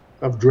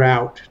of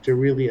drought to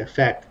really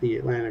affect the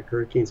Atlantic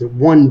hurricanes.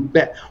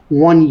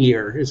 One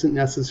year isn't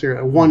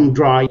necessarily, one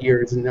dry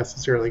year isn't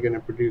necessarily going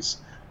to produce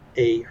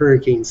a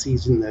hurricane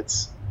season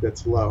that's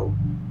low,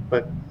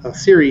 but a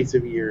series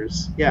of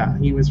years. Yeah,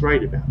 he was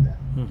right about that.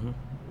 Mm-hmm.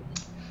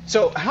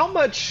 So how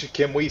much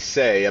can we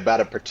say about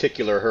a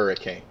particular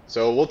hurricane?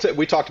 So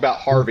we talked about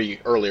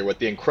Harvey earlier with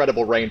the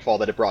incredible rainfall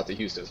that it brought to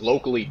Houston,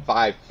 locally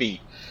 5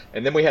 feet.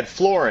 And then we had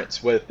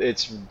Florence with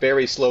its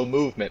very slow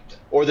movement,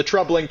 or the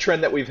troubling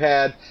trend that we've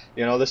had.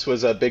 This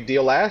was a big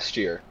deal last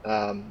year,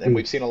 and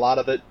we've seen a lot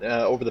of it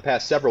over the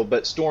past several,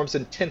 but storms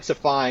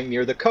intensifying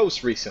near the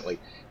coast recently.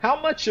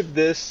 How much of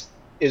this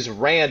is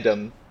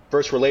random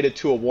versus related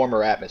to a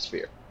warmer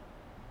atmosphere?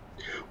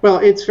 Well,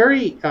 it's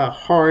very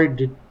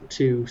hard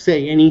to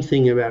say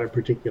anything about a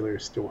particular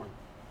storm.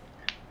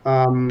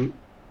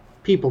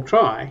 People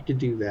try to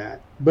do that,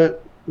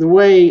 but the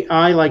way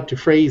I like to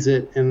phrase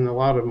it, and a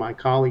lot of my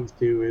colleagues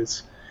do,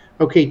 is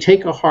okay,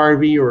 take a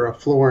Harvey or a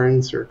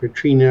Florence or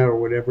Katrina or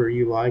whatever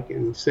you like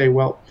and say,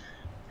 well,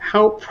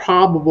 how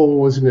probable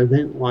was an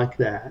event like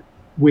that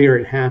where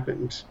it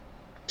happened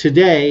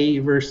today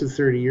versus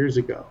 30 years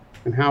ago?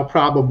 And how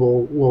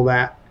probable will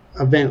that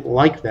event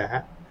like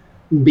that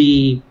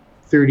be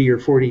 30 or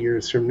 40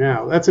 years from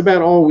now? That's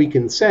about all we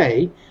can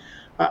say.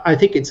 I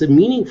think it's a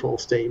meaningful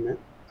statement,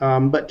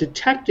 but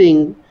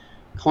detecting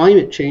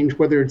climate change,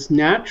 whether it's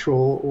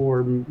natural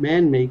or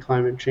man-made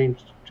climate change,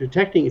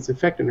 detecting its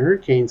effect on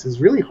hurricanes is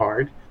really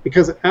hard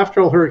because,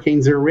 after all,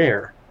 hurricanes are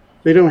rare.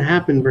 They don't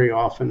happen very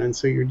often, and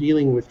so you're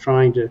dealing with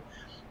trying to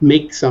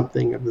make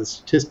something of the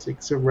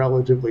statistics of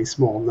relatively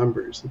small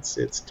numbers.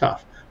 It's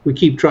tough. We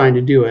keep trying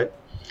to do it.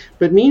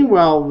 But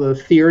meanwhile, the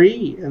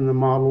theory and the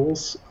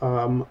models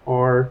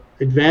are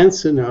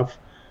advanced enough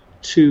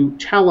to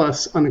tell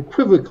us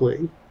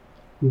unequivocally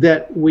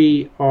that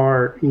we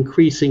are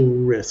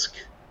increasing risk.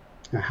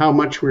 Now, how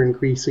much we're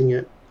increasing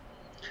it,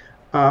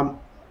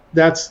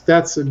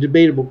 that's a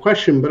debatable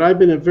question, but I've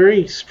been a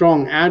very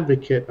strong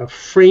advocate of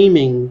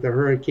framing the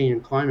hurricane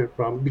and climate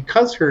problem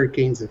because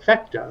hurricanes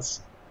affect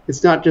us.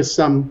 It's not just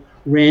some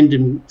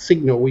random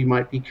signal we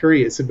might be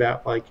curious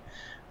about, like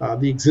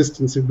the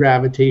existence of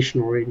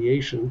gravitational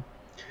radiation.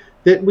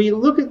 That we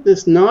look at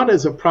this not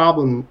as a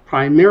problem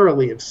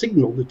primarily of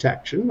signal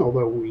detection,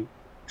 although we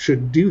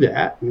should do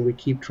that and we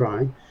keep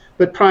trying,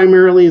 but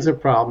primarily as a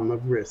problem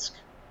of risk.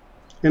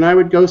 And I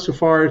would go so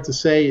far as to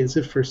say, as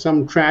if for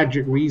some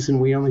tragic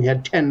reason we only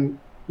had 10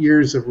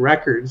 years of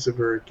records of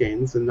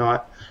hurricanes and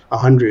not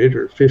 100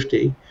 or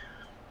 50,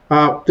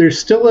 there's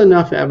still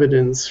enough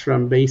evidence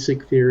from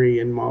basic theory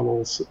and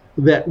models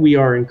that we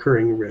are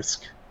incurring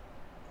risk.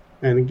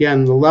 And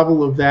again, the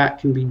level of that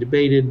can be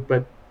debated,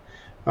 but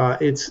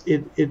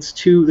there's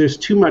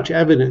too much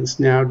evidence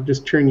now to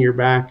just turn your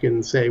back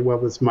and say, well,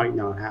 this might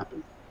not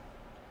happen.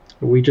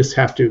 We just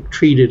have to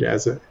treat it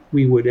as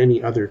we would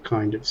any other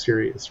kind of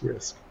serious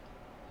risk.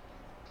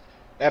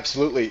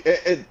 Absolutely.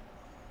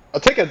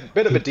 I'll take a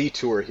bit of a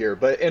detour here,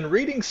 but in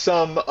reading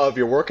some of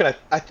your work, and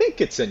I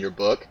think it's in your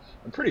book,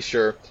 I'm pretty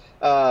sure,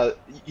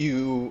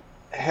 you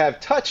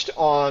have touched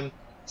on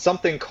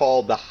something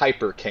called the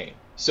hypercane.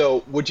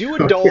 So would you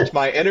indulge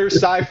my inner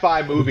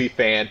sci-fi movie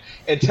fan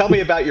and tell me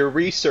about your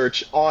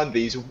research on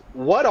these?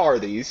 What are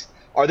these?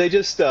 Are they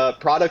just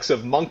products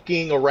of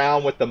monkeying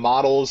around with the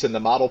models and the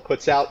model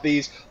puts out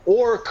these?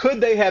 Or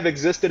could they have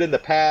existed in the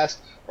past?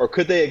 Or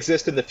could they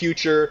exist in the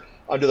future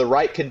under the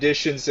right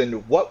conditions?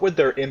 And what would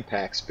their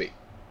impacts be?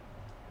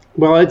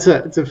 Well, it's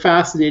a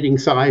fascinating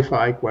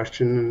sci-fi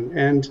question.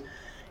 And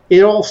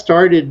it all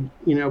started,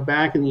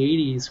 back in the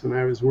 80s when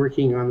I was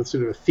working on the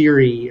sort of a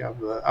theory of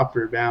the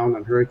upper bound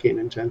on hurricane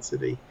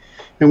intensity.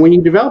 And when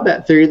you develop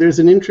that theory, there's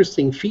an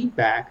interesting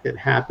feedback that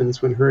happens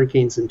when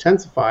hurricanes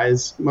intensify.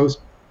 As most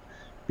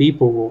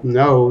people will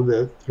know,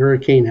 the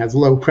hurricane has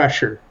low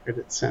pressure at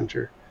its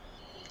center.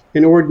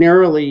 And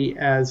ordinarily,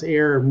 as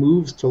air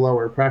moves to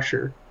lower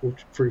pressure,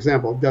 which, for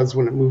example, it does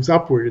when it moves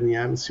upward in the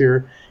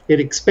atmosphere, it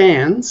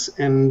expands,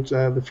 and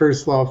the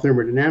first law of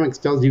thermodynamics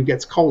tells you it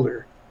gets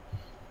colder.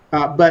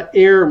 But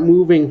air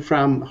moving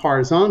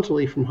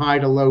horizontally from high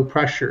to low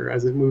pressure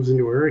as it moves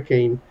into a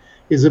hurricane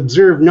is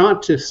observed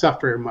not to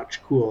suffer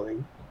much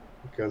cooling,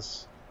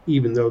 because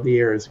even though the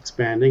air is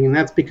expanding, and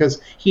that's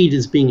because heat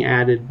is being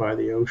added by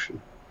the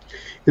ocean.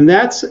 And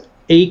that's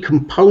a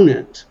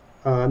component,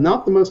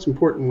 not the most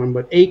important one,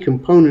 but a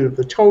component of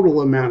the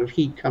total amount of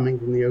heat coming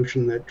from the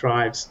ocean that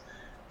drives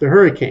the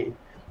hurricane.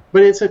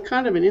 But it's a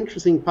kind of an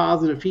interesting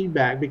positive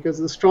feedback, because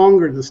the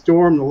stronger the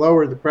storm, the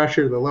lower the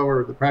pressure,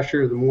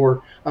 the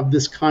more of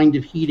this kind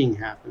of heating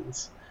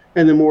happens.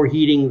 And the more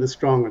heating, the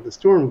stronger the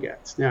storm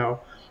gets.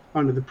 Now,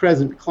 under the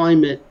present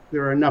climate,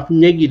 there are enough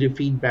negative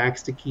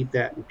feedbacks to keep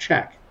that in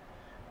check.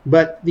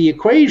 But the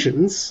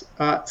equations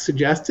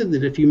suggested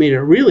that if you made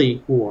it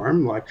really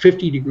warm, like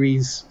 50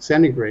 degrees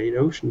centigrade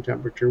ocean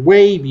temperature,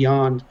 way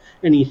beyond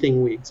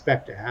anything we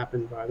expect to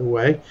happen, by the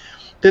way,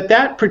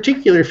 that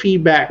particular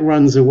feedback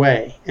runs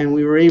away. And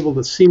we were able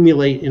to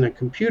simulate in a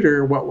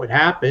computer what would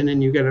happen,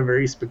 and you get a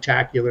very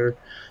spectacular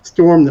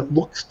storm that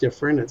looks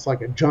different. It's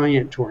like a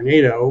giant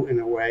tornado in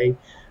a way,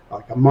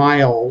 like a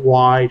mile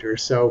wide or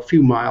so, a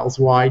few miles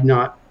wide,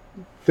 not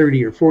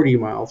 30 or 40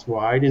 miles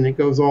wide, and it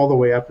goes all the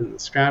way up in the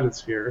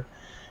stratosphere.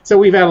 So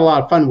we've had a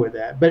lot of fun with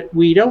that, but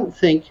we don't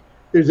think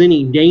there's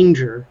any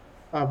danger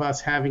of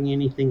us having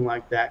anything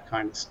like that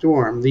kind of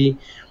storm.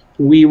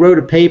 We wrote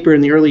a paper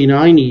in the early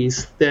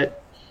 90s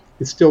that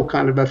is still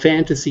kind of a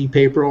fantasy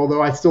paper,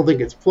 although I still think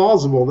it's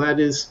plausible.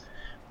 That is,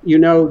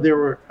 there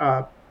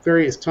were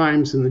various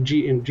times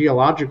in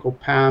geological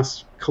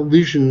past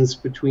collisions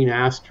between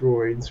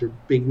asteroids or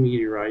big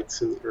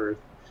meteorites and the Earth,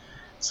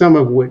 some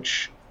of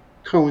which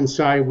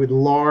coincide with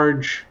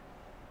large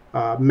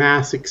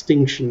mass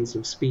extinctions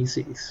of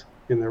species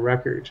in the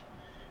record.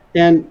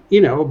 And,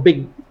 a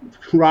big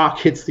rock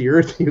hits the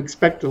Earth, you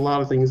expect a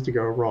lot of things to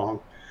go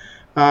wrong.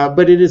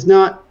 But it is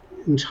not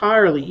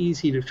entirely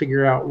easy to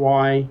figure out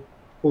why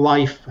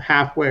life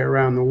halfway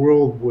around the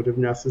world would have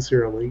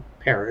necessarily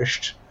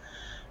perished.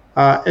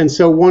 And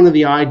so one of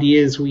the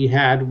ideas we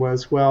had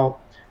was, well,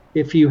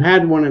 if you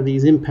had one of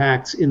these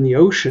impacts in the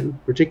ocean,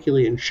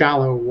 particularly in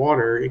shallow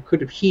water, it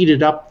could have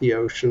heated up the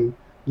ocean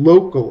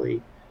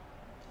locally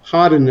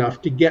hot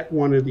enough to get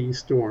one of these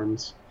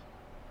storms.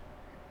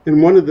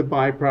 And one of the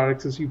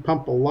byproducts is you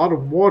pump a lot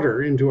of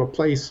water into a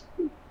place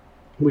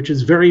which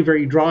is very,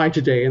 very dry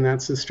today, and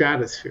that's the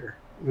stratosphere.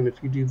 And if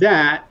you do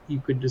that, you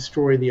could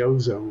destroy the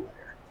ozone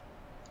layer.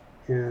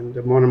 And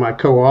one of my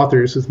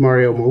co-authors is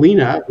Mario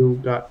Molina, who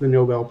got the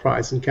Nobel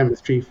Prize in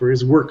Chemistry for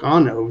his work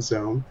on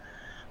ozone.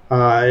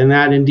 And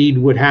that indeed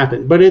would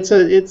happen. But it's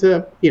a it's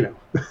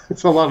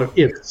a lot of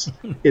ifs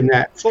in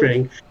that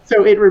string.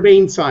 So it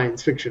remains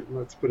science fiction,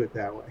 let's put it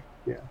that way.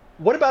 Yeah.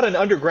 What about an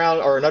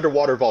underground or an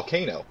underwater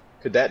volcano?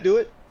 Could that do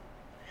it?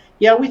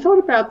 Yeah, we thought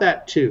about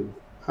that too.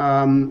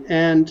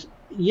 And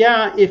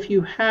yeah, if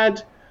you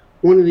had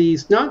one of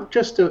these, not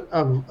just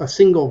a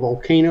single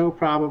volcano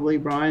probably,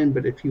 Brian,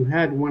 but if you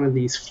had one of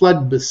these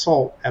flood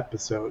basalt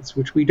episodes,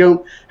 which we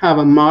don't have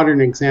a modern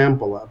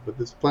example of, but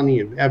there's plenty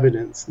of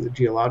evidence in the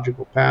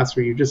geological past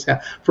where you just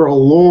have, for a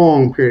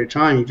long period of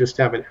time, you just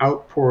have an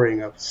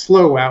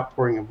slow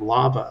outpouring of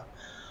lava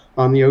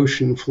on the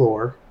ocean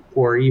floor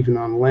or even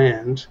on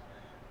land,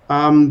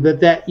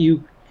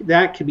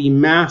 that could be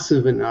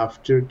massive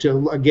enough to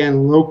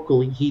again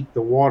locally heat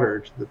the water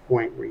to the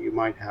point where you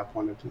might have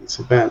one of these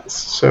events.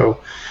 So,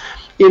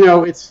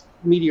 it's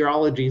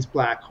meteorology's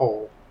black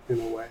hole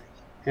in a way,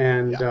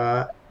 and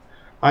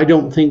I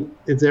don't think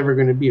it's ever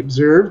going to be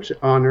observed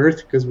on Earth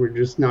because we're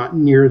just not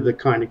near the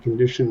kind of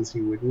conditions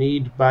you would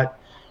need. But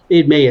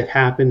it may have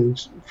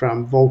happened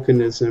from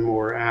volcanism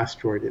or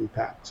asteroid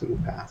impacts in the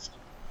past.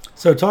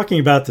 So talking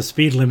about the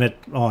speed limit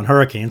on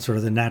hurricanes, or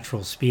the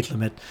natural speed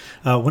limit,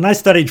 when I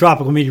studied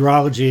tropical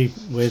meteorology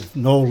with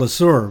Noel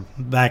Lesueur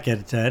back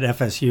at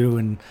FSU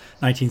in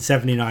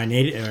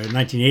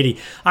 1980,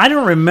 I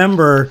don't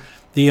remember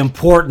the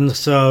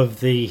importance of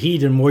the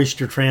heat and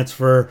moisture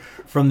transfer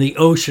from the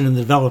ocean and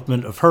the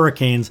development of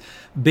hurricanes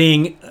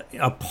being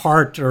a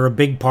part or a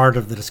big part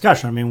of the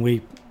discussion. I mean,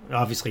 we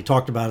obviously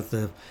talked about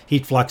the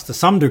heat flux to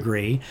some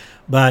degree,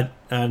 but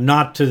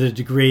not to the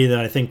degree that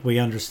I think we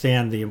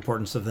understand the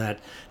importance of that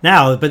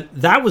now. But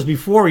that was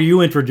before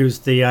you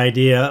introduced the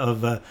idea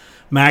of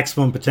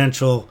maximum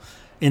potential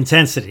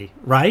intensity,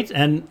 right?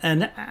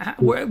 And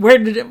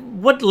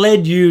what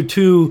led you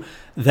to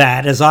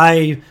that? As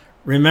I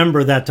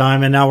remember that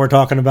time, and now we're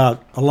talking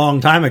about a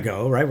long time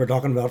ago, right? We're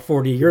talking about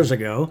 40 years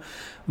ago,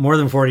 more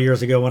than 40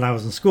 years ago when I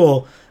was in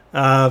school.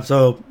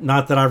 So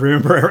not that I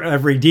remember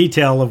every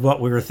detail of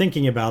what we were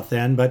thinking about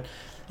then, but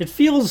it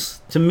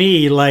feels to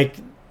me like,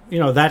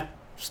 that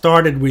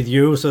started with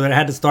you, so that it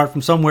had to start from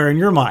somewhere in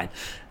your mind.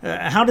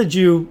 How did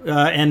you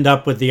end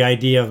up with the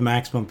idea of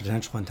maximum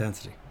potential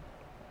intensity?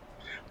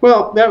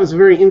 Well, that was a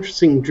very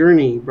interesting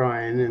journey,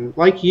 Brian. And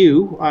like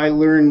you, I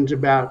learned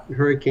about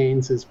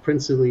hurricanes as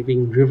principally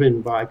being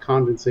driven by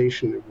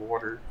condensation of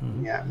water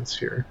in the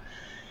atmosphere.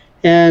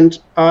 And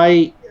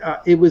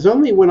it was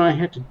only when I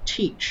had to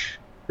teach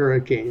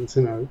hurricanes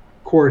in a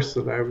course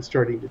that I was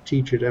starting to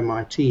teach at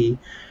MIT.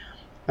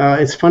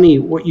 It's funny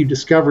what you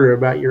discover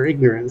about your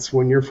ignorance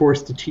when you're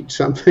forced to teach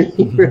something.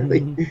 You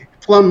really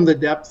plumb the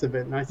depths of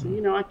it. And I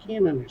said, I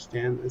can't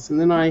understand this. And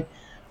then I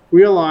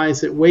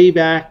realized that way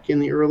back in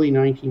the early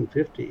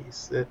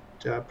 1950s that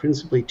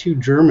principally two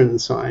German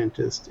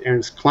scientists,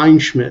 Ernst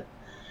Kleinschmidt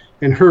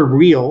and Herb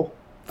Riehl,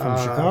 from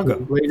Chicago,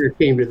 who later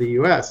came to the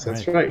U.S.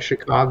 That's right,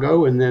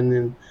 Chicago, and then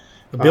in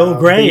Bill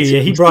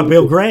Gray. He brought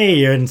Bill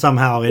Gray in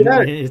somehow.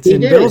 It's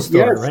in Bill's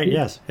story, right?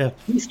 Yes. Yeah.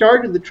 He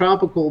started the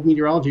tropical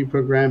meteorology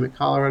program at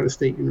Colorado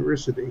State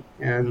University,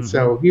 and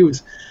so he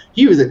was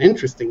an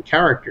interesting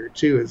character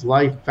too. His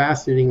life,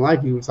 fascinating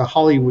life. He was a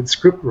Hollywood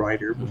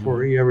scriptwriter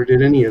before he ever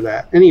did any of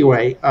that.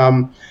 Anyway,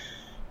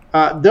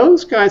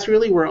 those guys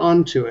really were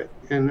onto it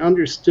and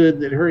understood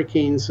that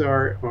hurricanes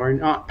are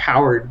not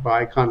powered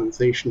by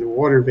condensation of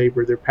water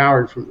vapor. They're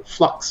powered from the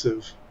flux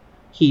of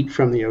heat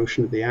from the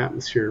ocean to the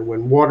atmosphere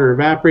when water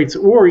evaporates,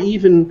 or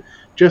even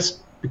just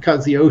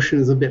because the ocean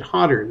is a bit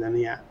hotter than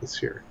the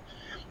atmosphere.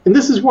 And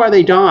this is why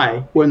they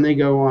die when they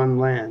go on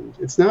land.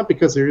 It's not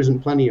because there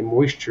isn't plenty of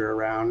moisture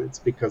around, it's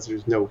because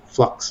there's no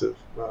flux of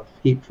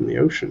heat from the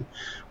ocean.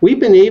 We've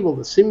been able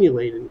to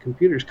simulate in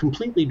computers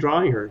completely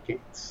dry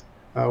hurricanes,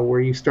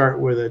 where you start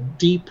with a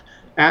deep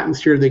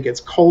atmosphere that gets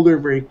colder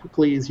very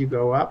quickly as you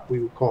go up. We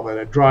would call that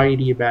a dry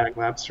adiabatic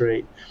lapse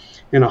rate.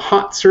 And a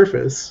hot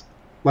surface,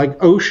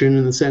 like ocean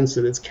in the sense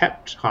that it's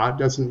kept hot,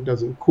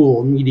 doesn't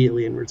cool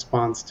immediately in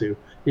response to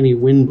any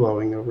wind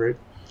blowing over it,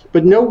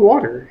 but no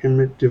water, and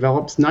it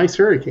develops nice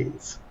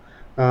hurricanes.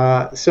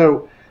 Then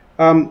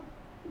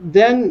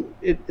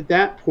at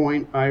that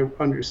point, I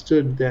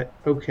understood that,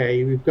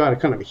 okay, we've got a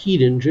kind of a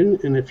heat engine,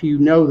 and if you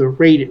know the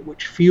rate at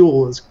which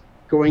fuel is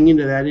going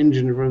into that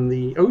engine from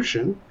the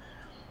ocean,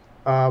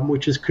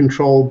 which is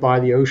controlled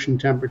by the ocean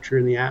temperature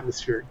and the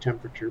atmospheric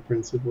temperature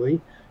principally,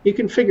 you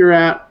can figure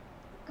out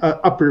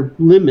upper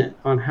limit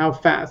on how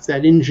fast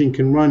that engine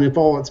can run if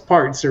all its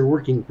parts are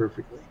working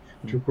perfectly.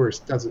 which of course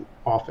doesn't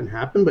often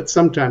happen, but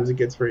sometimes it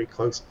gets very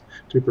close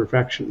to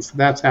perfection. So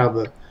that's how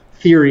the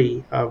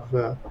theory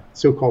of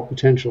so-called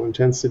potential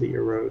intensity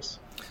arose.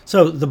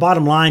 So the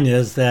bottom line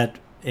is that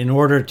in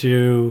order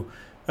to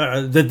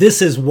that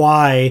this is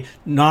why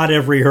not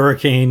every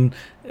hurricane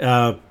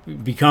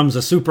becomes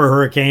a super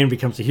hurricane,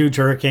 becomes a huge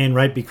hurricane,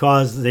 right?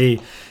 Because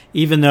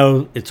even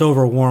though it's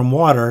over warm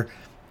water,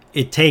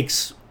 it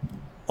takes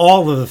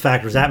all of the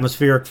factors,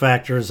 atmospheric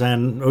factors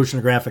and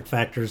oceanographic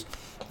factors,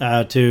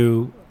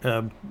 to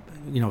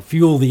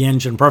fuel the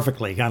engine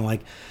perfectly, kind of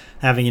like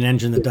having an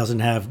engine that doesn't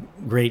have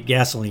great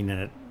gasoline in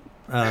it.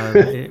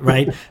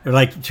 Right, or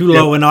like too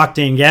low in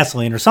octane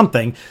gasoline, or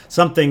something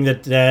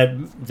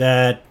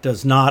that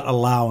does not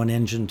allow an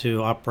engine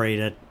to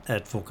operate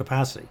at full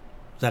capacity.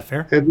 Is that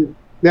fair?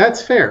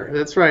 That's fair.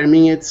 That's right. I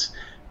mean, it's.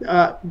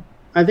 I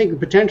think the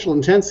potential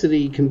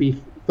intensity can be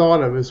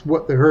thought of as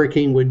what the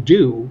hurricane would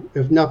do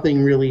if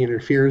nothing really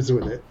interferes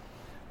with it,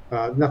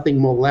 nothing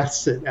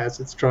molests it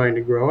as it's trying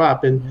to grow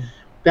up, and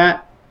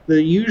that. The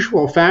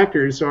usual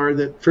factors are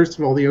that, first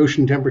of all, the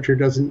ocean temperature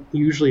doesn't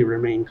usually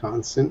remain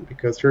constant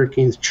because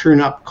hurricanes churn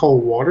up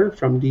cold water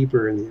from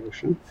deeper in the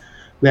ocean.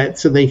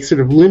 So they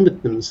sort of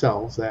limit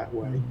themselves that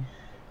way. Mm-hmm.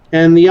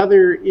 And the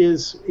other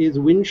is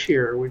wind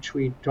shear, which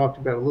we talked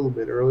about a little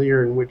bit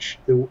earlier, in which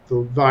the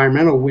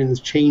environmental winds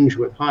change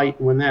with height.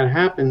 And when that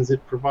happens,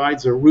 it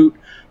provides a route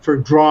for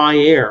dry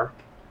air,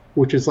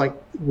 which is like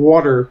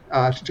water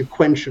to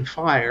quench a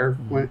fire.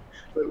 Mm-hmm. When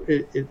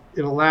it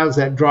allows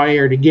that dry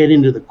air to get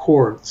into the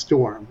core of the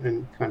storm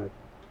and kind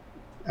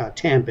of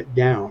tamp it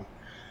down.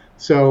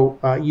 So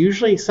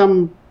usually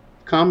some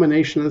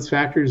combination of those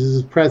factors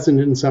is present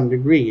in some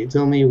degree. It's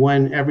only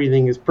when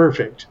everything is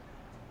perfect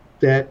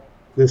that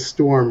this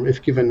storm,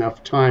 if given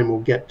enough time, will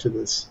get to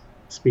this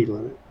speed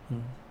limit.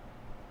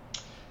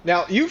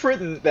 Now, you've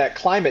written that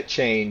climate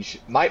change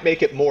might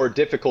make it more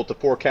difficult to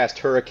forecast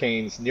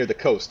hurricanes near the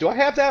coast. Do I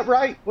have that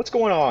right? What's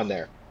going on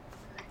there?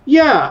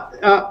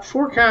 Yeah,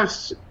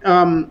 forecast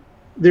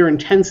their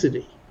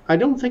intensity. I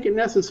don't think it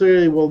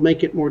necessarily will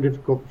make it more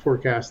difficult to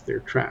forecast their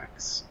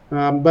tracks.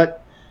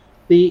 But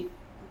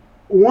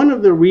one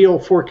of the real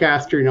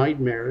forecaster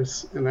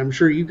nightmares, and I'm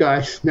sure you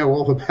guys know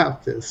all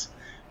about this,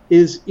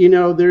 is,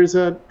 there's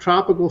a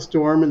tropical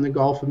storm in the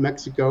Gulf of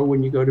Mexico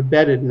when you go to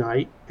bed at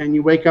night, and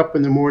you wake up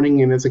in the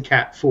morning and it's a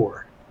Cat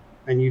 4,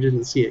 and you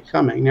didn't see it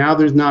coming. Now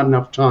there's not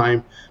enough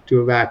time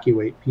to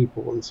evacuate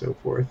people and so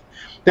forth.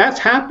 That's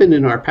happened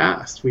in our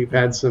past. We've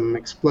had some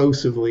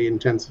explosively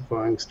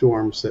intensifying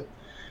storms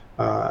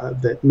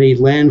that made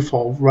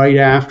landfall right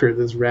after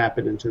this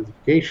rapid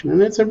intensification,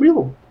 and it's a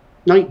real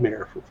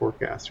nightmare for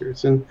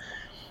forecasters. And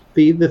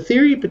the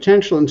theory of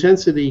potential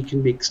intensity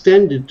can be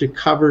extended to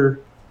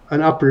cover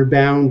an upper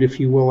bound, if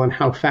you will, on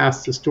how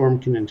fast the storm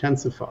can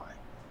intensify.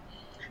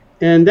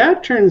 And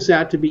that turns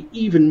out to be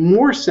even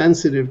more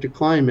sensitive to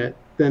climate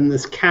than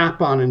this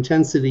cap on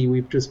intensity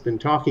we've just been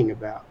talking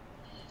about.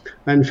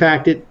 In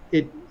fact,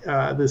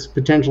 this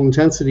potential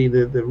intensity,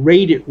 the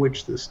rate at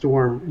which the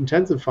storm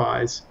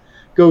intensifies,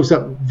 goes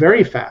up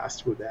very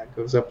fast with that,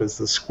 goes up as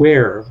the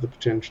square of the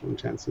potential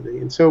intensity.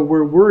 And so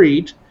we're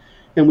worried,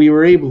 and we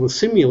were able to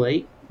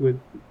simulate with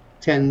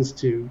tens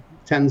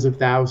of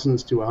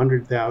thousands to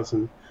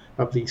 100,000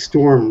 of these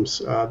storms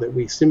that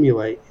we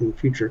simulate in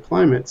future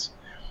climates,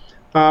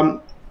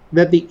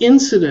 that the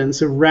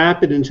incidence of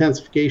rapid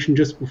intensification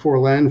just before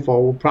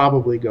landfall will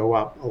probably go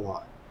up a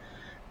lot.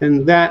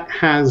 And that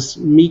has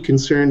me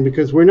concerned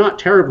because we're not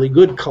terribly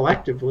good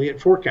collectively at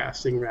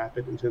forecasting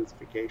rapid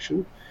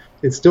intensification.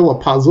 It's still a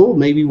puzzle.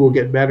 Maybe we'll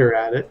get better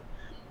at it.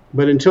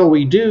 But until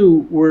we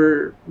do,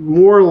 we're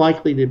more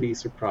likely to be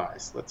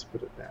surprised. Let's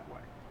put it that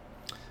way.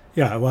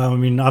 Yeah, well, I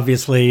mean,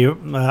 obviously,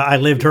 I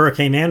lived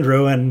Hurricane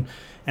Andrew, and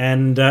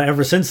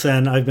ever since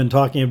then, I've been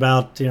talking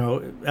about,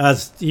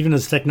 as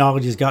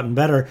technology has gotten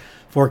better,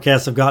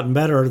 forecasts have gotten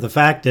better. The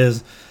fact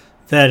is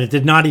that it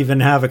did not even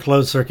have a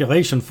closed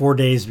circulation 4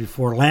 days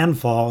before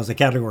landfall as a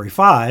Category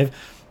 5,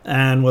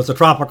 and was a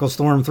tropical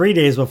storm 3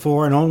 days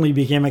before, and only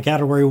became a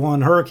Category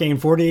 1 hurricane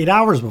 48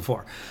 hours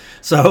before.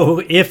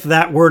 So if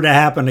that were to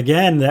happen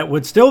again, that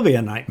would still be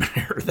a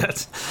nightmare.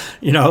 That's,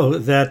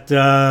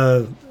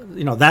 that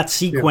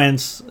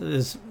sequence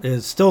is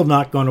still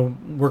not going to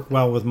work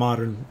well with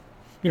modern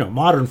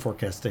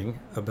forecasting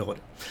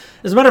ability.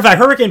 As a matter of fact,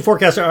 hurricane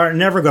forecasts are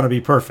never going to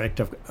be perfect,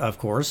 of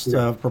course,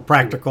 for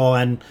practical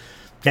and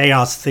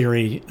chaos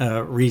theory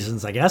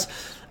reasons, I guess.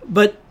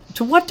 But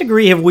to what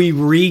degree have we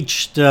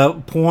reached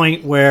a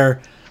point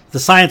where the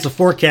science of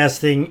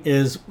forecasting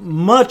is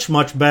much,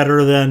 much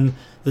better than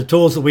the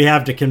tools that we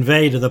have to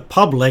convey to the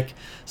public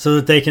so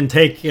that they can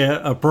take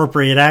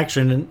appropriate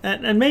action?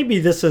 And maybe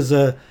this is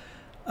a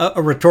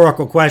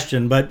rhetorical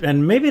question,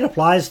 and maybe it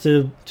applies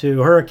to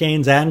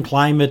hurricanes and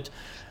climate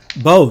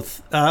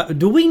both.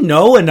 Do we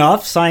know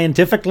enough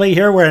scientifically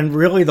here, when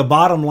really the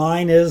bottom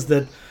line is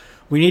that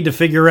we need to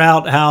figure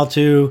out how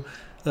to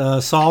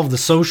solve the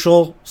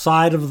social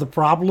side of the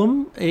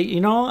problem?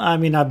 I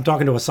mean, I'm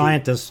talking to a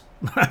scientist,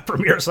 a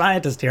premier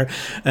scientist here,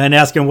 and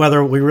asking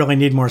whether we really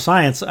need more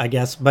science, I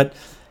guess. But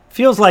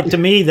feels like to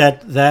me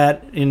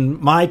that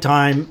in my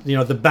time,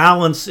 the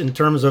balance in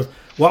terms of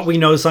what we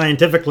know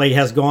scientifically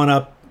has gone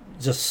up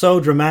just so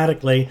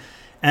dramatically,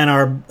 and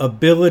our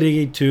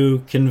ability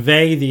to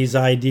convey these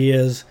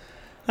ideas.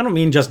 I don't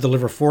mean just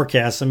deliver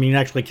forecasts. I mean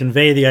actually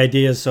convey the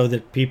ideas so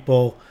that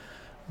people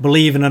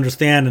believe and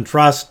understand and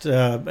trust.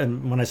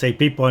 And when I say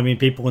people, I mean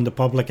people in the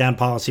public and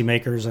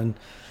policymakers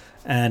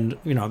and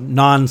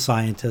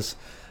non-scientists.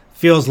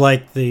 Feels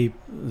like the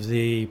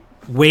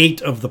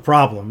weight of the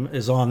problem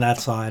is on that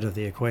side of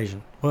the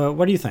equation. Well,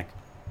 what do you think?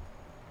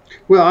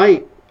 Well,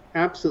 I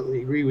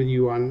absolutely agree with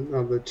you on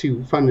the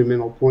two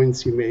fundamental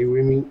points you made.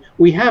 I mean,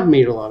 we have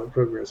made a lot of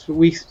progress, but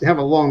we have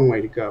a long way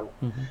to go.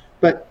 Mm-hmm.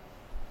 But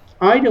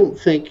I don't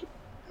think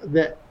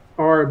that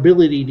our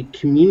ability to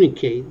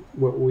communicate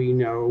what we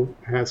know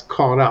has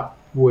caught up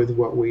with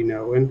what we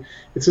know. And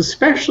it's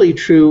especially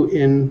true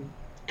in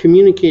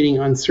communicating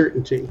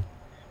uncertainty.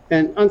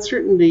 And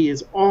uncertainty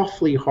is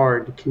awfully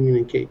hard to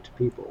communicate to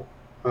people.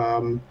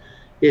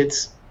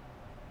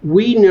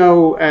 We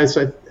know, as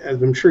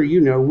I'm sure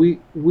you know,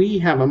 we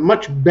have a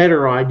much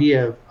better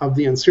idea of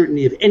the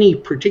uncertainty of any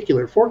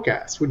particular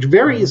forecast, which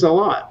varies a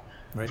lot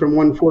from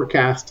one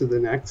forecast to the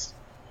next,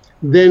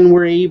 than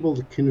we're able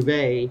to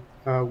convey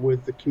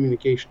with the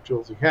communication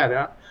tools we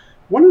had.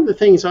 One of the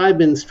things I've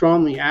been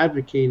strongly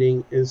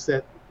advocating is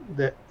that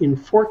in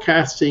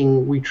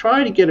forecasting, we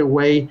try to get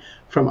away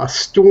from a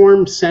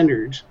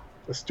storm-centered,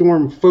 a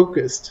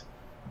storm-focused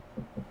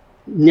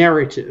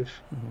narrative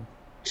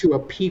to a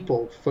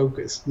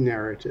people-focused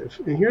narrative.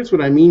 And here's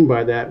what I mean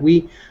by that.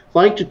 We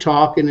like to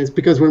talk, and it's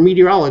because we're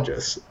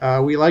meteorologists.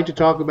 We like to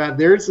talk about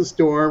there's the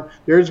storm,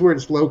 there's where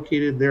it's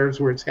located,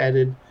 there's where it's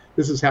headed,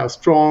 this is how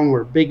strong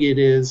or big it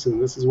is,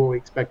 and this is what we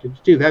expect it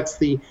to do. That's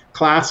the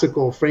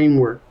classical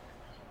framework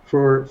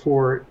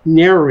for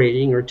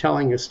narrating or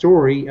telling a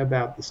story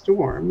about the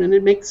storm, and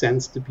it makes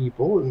sense to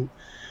people.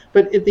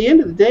 But at the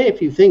end of the day,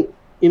 if you think,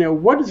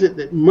 what is it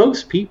that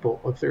most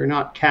people, if they're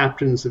not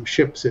captains of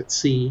ships at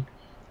sea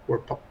or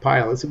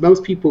pilots,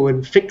 most people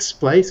in fixed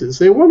places,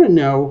 they want to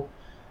know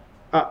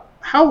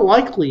how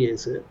likely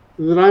is it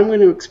that I'm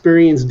going to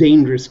experience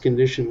dangerous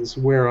conditions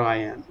where I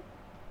am?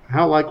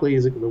 How likely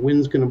is it that the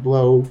wind's going to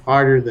blow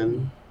harder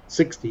than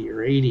 60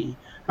 or 80?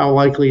 How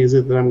likely is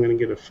it that I'm going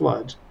to get a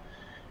flood?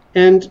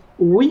 And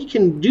we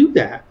can do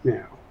that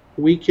now.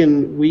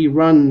 We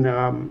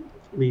run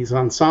these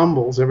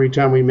ensembles every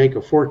time we make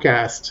a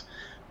forecast,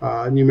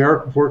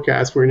 numerical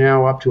forecast. We're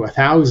now up to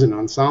 1,000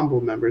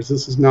 ensemble members.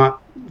 This is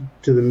not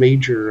to the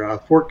major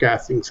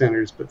forecasting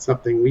centers, but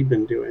something we've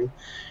been doing.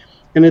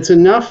 And it's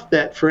enough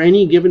that for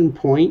any given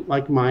point,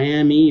 like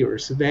Miami or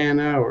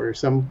Savannah or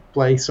some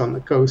place on the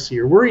coast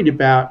you're worried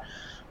about,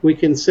 we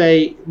can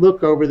say,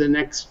 look, over the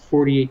next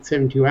 48,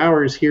 72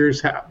 hours, here's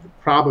how the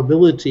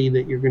probability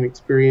that you're going to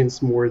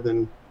experience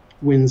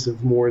winds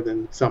of more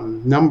than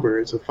some number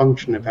as a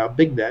function of how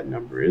big that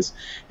number is,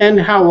 and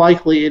how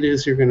likely it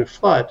is you're going to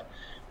flood.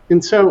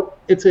 And so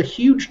it's a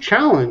huge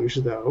challenge,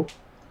 though,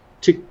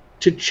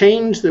 to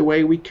change the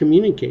way we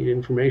communicate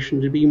information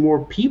to be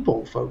more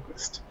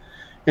people-focused.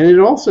 And it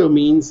also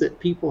means that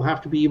people have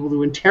to be able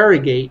to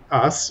interrogate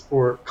us,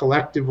 or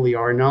collectively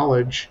our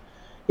knowledge,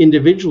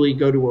 individually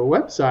go to a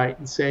website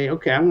and say,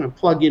 okay, I'm going to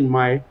plug in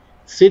my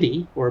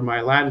city or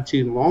my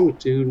latitude and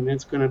longitude, and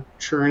it's going to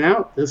churn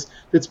out this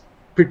that's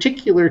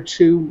particular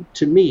to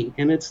me.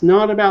 And it's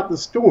not about the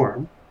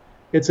storm.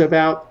 It's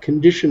about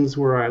conditions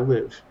where I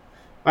live.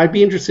 I'd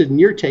be interested in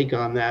your take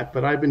on that,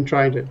 but I've been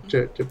trying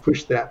to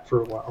push that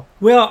for a while.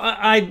 Well,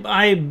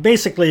 I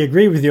basically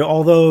agree with you,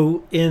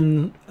 although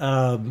in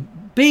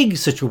big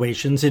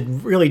situations,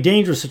 in really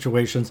dangerous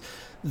situations,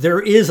 there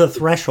is a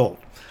threshold,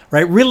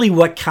 right? Really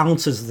what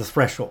counts is the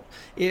threshold.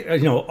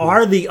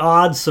 Are the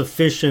odds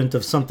sufficient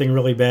of something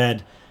really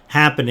bad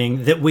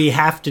happening that we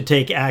have to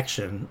take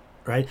action,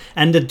 right?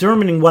 And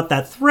determining what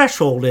that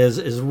threshold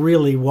is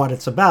really what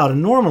it's about.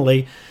 And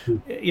normally,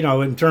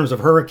 in terms of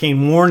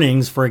hurricane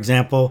warnings, for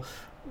example,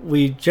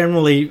 we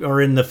generally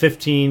are in the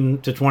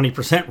 15 to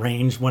 20%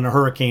 range when a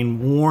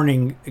hurricane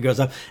warning goes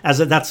up,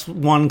 that's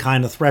one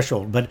kind of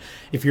threshold. But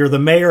if you're the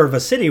mayor of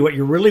a city, what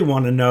you really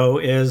want to know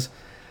is,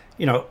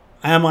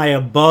 am I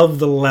above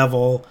the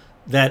level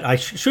that I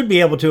should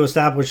be able to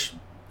establish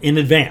in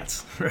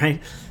advance,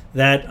 right?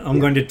 That I'm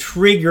going to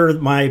trigger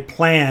my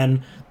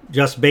plan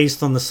just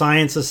based on the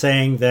science is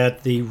saying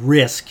that the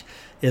risk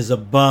is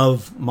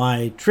above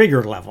my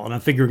trigger level. And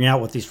I'm figuring out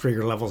what these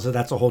trigger levels are.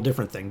 That's a whole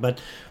different thing. But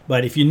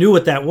if you knew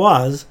what that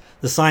was,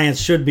 the science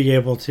should be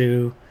able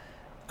to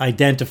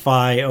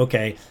identify,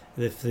 okay,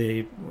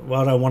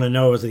 what I want to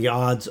know is the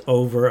odds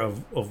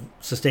of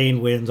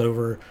sustained winds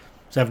over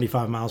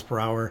 75 miles per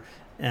hour.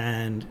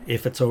 And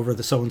if it's over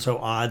the so-and-so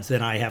odds,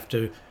 then I have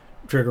to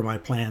trigger my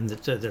plan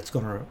that's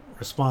going to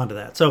respond to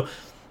that. So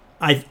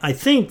I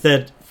think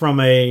that from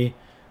a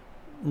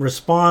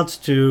response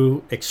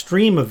to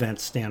extreme event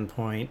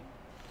standpoint,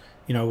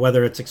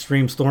 whether it's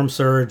extreme storm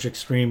surge,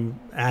 extreme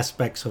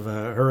aspects of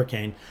a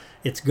hurricane,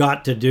 it's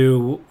got to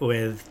do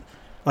with,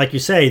 like you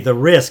say, the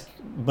risk,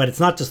 but it's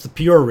not just the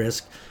pure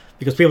risk,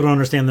 because people don't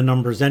understand the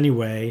numbers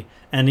anyway,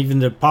 and even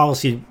the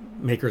policy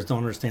makers don't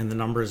understand the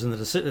numbers, and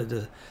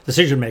the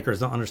decision makers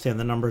don't understand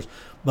the numbers.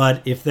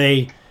 But if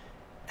they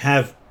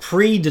have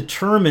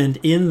predetermined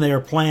in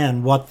their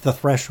plan what the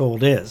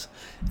threshold is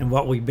and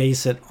what we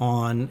base it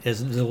on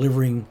is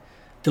delivering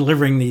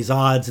these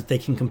odds that they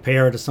can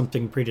compare to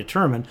something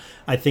predetermined,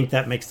 I think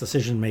that makes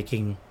decision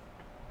making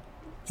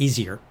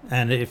easier.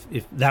 And if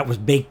that was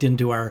baked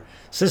into our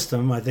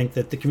system, I think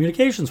that the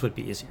communications would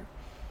be easier.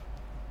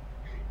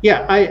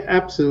 Yeah, I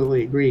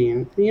absolutely agree.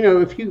 And,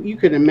 if you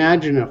could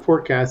imagine a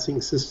forecasting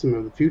system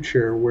of the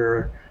future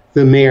where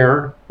the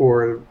mayor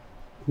or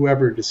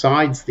whoever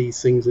decides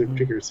these things in a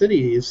particular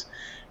city is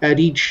at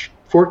each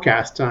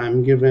forecast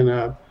time given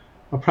a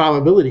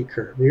probability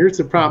curve. Here's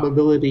the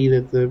probability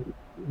that the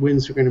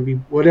winds are going to be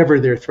whatever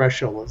their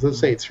threshold is. Let's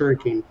say it's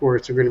hurricane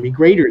force, are going to be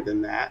greater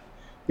than that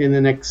in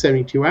the next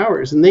 72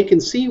 hours. And they can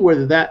see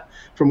whether that,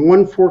 from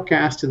one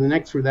forecast to the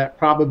next, where that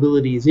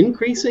probability is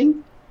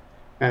increasing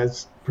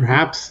as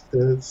perhaps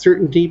the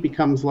certainty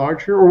becomes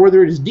larger, or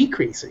whether it is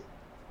decreasing.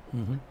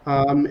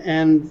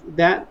 And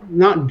that,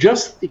 not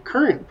just the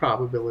current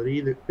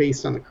probability that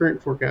based on the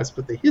current forecast,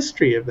 but the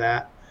history of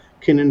that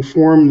can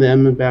inform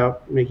them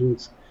about making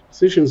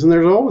decisions. And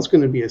there's always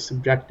going to be a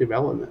subjective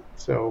element.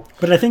 So,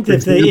 but I think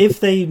that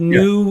if they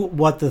knew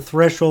what the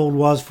threshold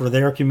was for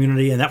their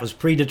community, and that was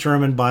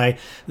predetermined by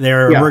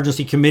their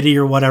emergency committee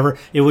or whatever,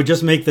 it would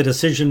just make the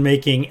decision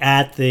making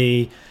at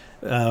the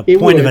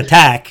point of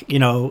attack,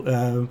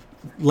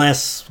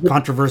 less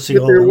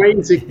controversial. But there are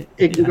ways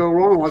it can go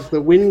wrong. Like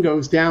the wind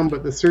goes down,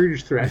 but the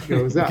surge threat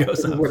goes up. This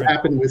is what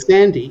happened with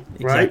Sandy,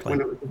 right?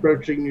 When it was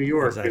approaching New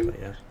York. Exactly,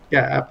 yeah,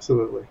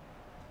 absolutely.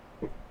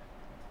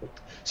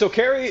 So,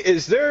 Kerry,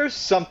 is there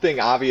something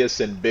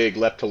obvious and big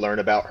left to learn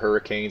about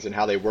hurricanes and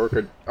how they work?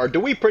 Or do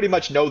we pretty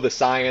much know the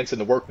science,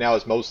 and the work now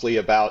is mostly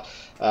about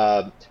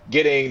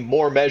getting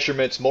more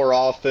measurements more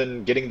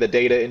often, getting the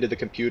data into the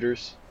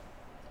computers?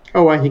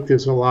 Oh, I think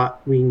there's a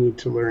lot we need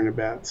to learn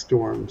about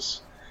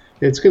storms.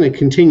 It's going to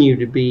continue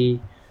to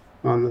be,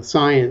 on the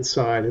science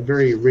side, a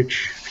very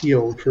rich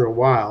field for a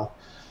while.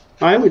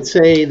 I would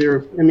say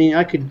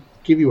I could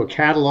give you a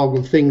catalog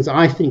of things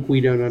I think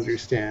we don't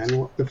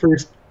understand. The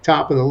first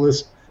top of the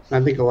list, I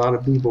think a lot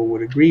of people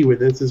would agree with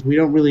this, is we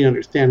don't really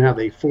understand how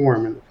they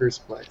form in the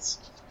first place.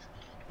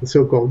 The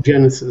so-called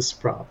genesis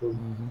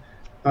problem.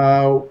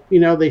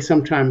 They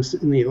sometimes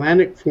in the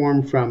Atlantic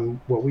form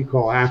from what we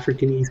call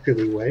African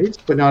easterly waves,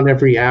 but not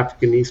every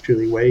African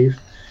easterly wave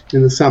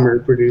in the summer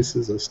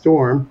produces a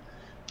storm.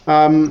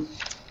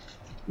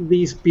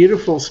 These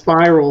beautiful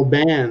spiral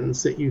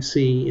bands that you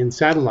see in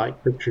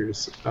satellite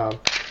pictures of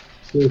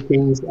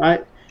hurricanes,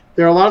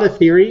 there are a lot of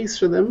theories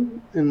for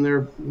them, and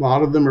a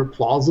lot of them are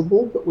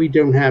plausible, but we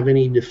don't have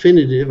any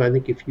definitive. I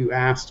think if you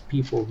asked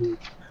people who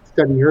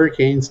study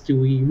hurricanes, do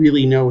we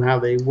really know how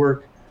they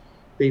work?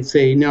 They'd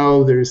say,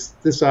 no, there's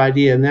this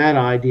idea and that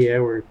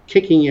idea. We're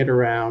kicking it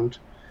around.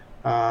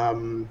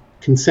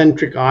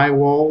 Concentric eye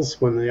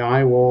walls, when the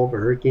eye wall of a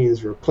hurricane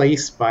is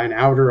replaced by an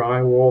outer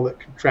eye wall that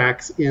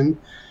contracts in,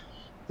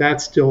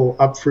 that's still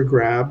up for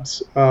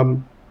grabs.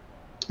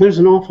 There's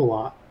an awful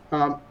lot.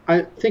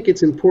 I think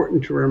it's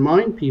important to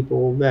remind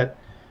people that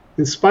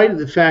in spite of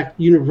the fact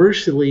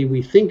universally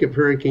we think of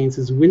hurricanes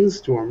as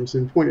windstorms,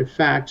 in point of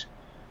fact,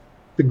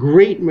 the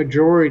great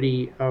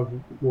majority of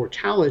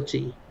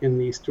mortality in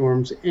these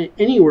storms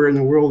anywhere in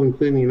the world,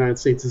 including the United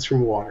States, is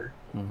from water.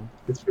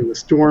 It's from the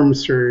storm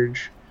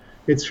surge.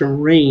 It's from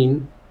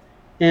rain.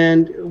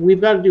 And we've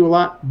got to do a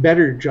lot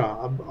better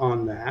job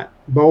on that,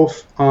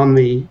 both on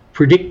the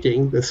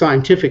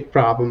scientific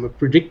problem of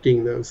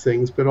predicting those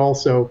things, but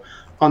also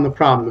on the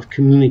problem of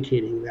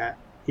communicating that.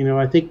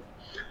 I think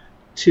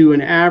to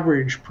an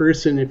average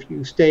person, if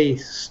you say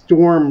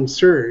storm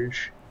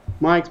surge,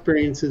 my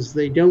experience is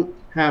they don't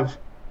have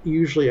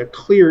usually a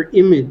clear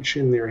image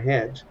in their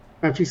head.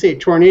 Now, if you say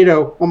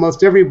tornado,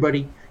 almost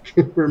everybody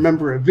can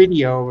remember a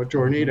video of a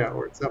tornado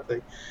or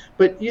something.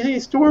 But you say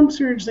storm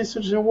surge, they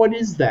sort of say, what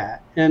is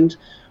that? And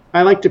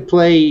I like to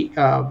play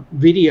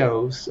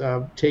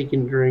videos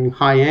taken during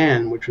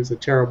Haiyan, which was a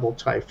terrible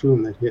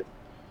typhoon that hit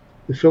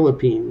the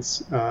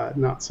Philippines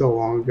not so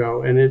long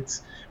ago. And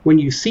it's when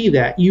you see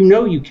that,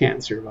 you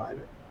can't survive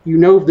it.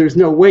 There's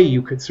no way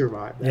you could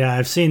survive that. Yeah,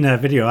 I've seen that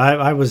video.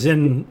 I was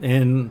in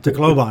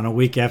Tacloban a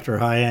week after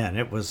Haiyan.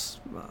 It was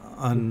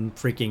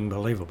unfreaking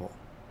believable.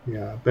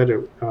 Yeah, I bet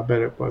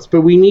it was. But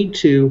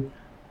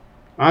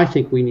I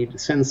think we need to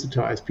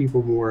sensitize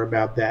people more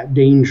about that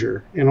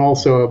danger, and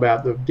also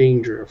about the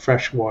danger of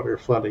freshwater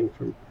flooding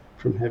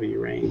from heavy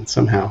rain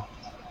somehow.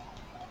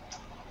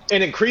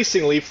 And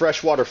increasingly,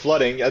 freshwater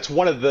flooding, that's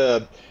one of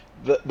the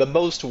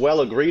most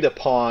well agreed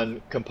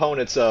upon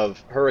components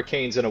of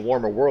hurricanes in a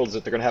warmer world, is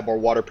that they're going to have more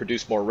water,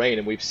 produce more rain.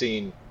 And we've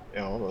seen,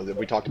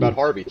 we talked about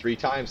Harvey 3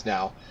 times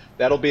now.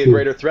 That'll be a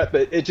greater threat,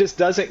 but it just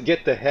doesn't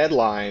get the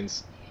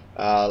headlines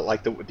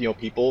like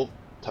people.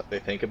 They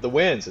think of the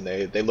winds, and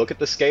they look at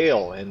the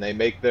scale, and they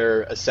make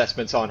their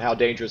assessments on how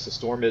dangerous the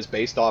storm is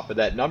based off of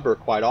that number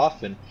quite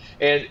often.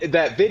 And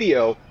that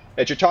video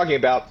that you're talking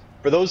about,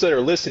 for those that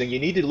are listening, you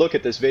need to look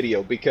at this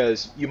video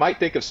because you might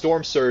think of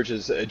storm surge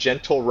as a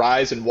gentle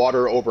rise in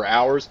water over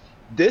hours.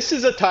 This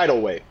is a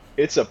tidal wave.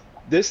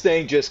 This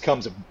thing just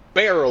comes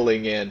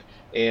barreling in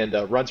and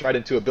runs right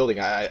into a building.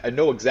 I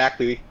know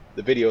exactly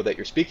the video that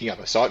you're speaking of.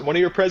 I saw it in one of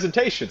your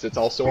presentations. It's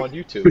also on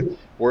YouTube.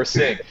 Worth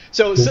seeing.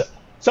 So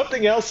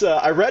something else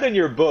I read in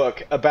your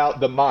book about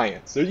the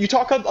Mayans. You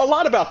talk a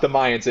lot about the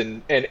Mayans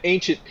and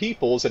ancient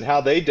peoples and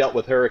how they dealt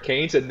with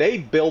hurricanes, and they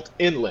built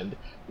inland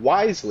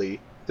wisely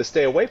to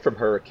stay away from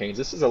hurricanes.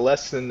 This is a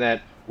lesson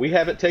that we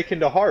haven't taken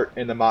to heart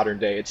in the modern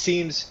day. It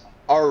seems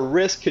our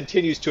risk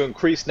continues to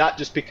increase, not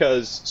just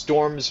because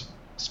storms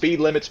speed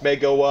limits may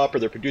go up or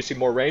they're producing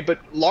more rain, but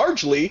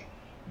largely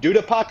due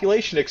to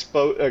population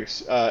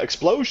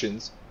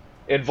explosions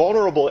in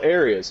vulnerable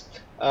areas.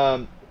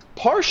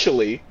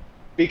 Partially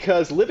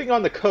because living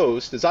on the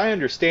coast, as I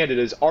understand it,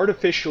 is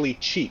artificially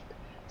cheap,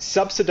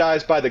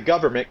 subsidized by the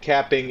government,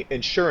 capping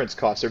insurance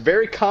costs. They're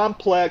very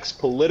complex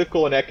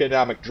political and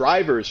economic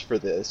drivers for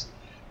this.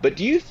 But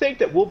do you think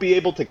that we'll be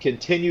able to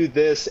continue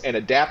this and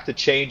adapt to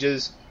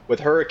changes with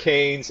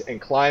hurricanes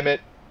and climate?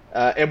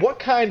 And what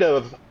kind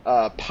of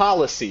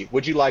policy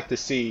would you like to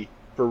see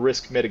for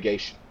risk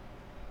mitigation?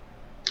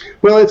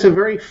 Well, it's a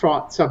very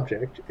fraught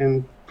subject,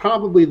 and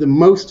probably the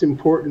most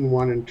important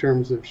one in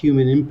terms of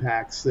human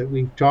impacts that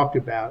we've talked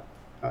about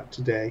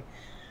today,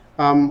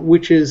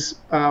 which is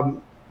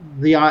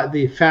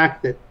the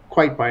fact that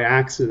quite by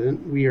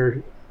accident we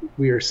are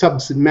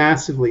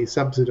massively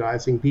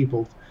subsidizing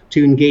people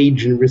to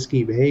engage in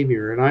risky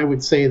behavior. And I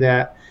would say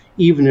that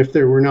even if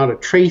there were not a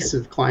trace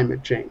of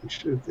climate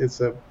change,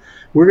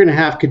 we're going to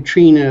have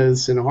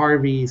Katrinas and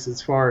Harveys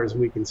as far as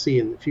we can see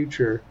in the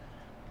future,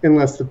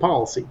 unless the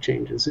policy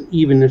changes. And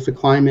even if the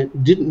climate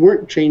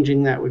weren't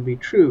changing, that would be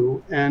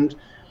true. And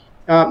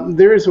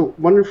there is a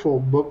wonderful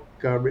book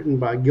written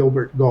by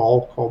Gilbert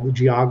Gall called The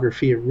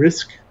Geography of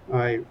Risk.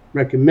 I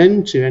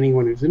recommend to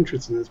anyone who's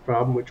interested in this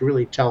problem, which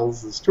really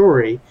tells the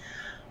story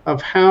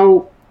of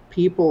how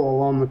people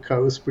along the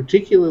coast,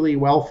 particularly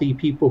wealthy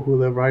people who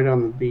live right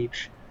on the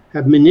beach,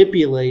 have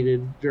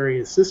manipulated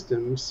various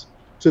systems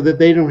so that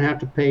they don't have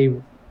to pay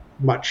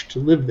much to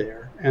live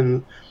there.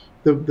 And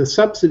the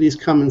subsidies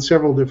come in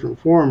several different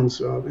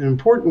forms. An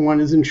important one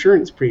is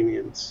insurance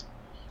premiums.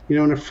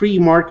 In a free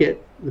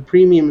market, the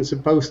premium is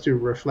supposed to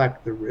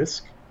reflect the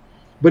risk,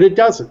 but it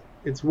doesn't.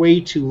 It's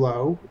way too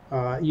low.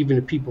 Even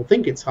if people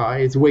think it's high,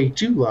 it's way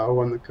too low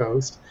on the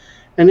coast.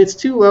 And it's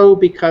too low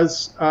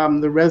because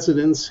the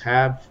residents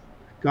have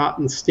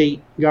gotten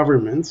state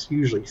governments,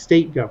 usually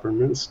state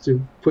governments,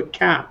 to put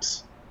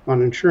caps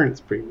on insurance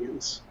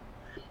premiums.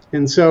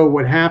 And so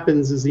what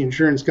happens is the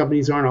insurance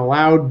companies aren't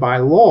allowed by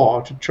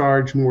law to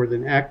charge more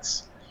than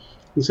X.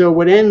 And so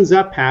what ends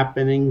up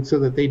happening, so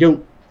that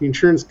the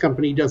insurance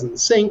company doesn't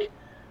sink,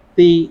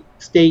 the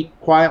state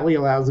quietly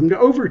allows them to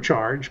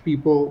overcharge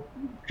people,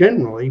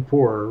 generally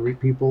poorer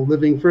people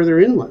living further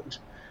inland.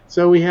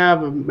 So we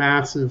have a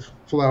massive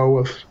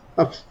flow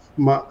of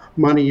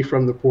money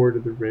from the poor to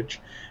the rich.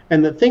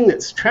 And the thing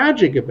that's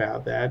tragic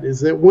about that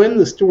is that when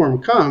the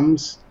storm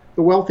comes,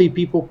 the wealthy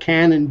people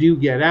can and do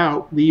get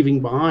out, leaving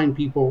behind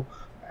people,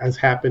 as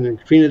happened in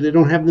Katrina, that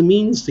don't have the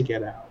means to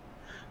get out.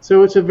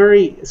 So it's a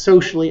very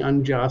socially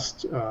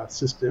unjust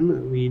system.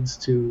 It leads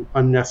to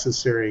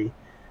unnecessary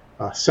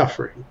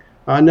suffering.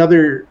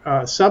 Another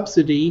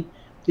subsidy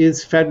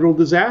is federal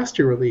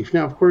disaster relief.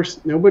 Now, of course,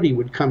 nobody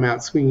would come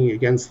out swinging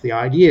against the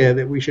idea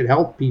that we should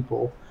help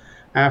people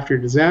after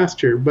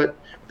disaster, but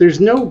there's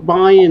no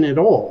buy-in at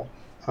all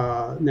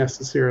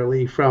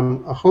necessarily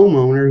from a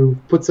homeowner who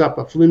puts up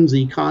a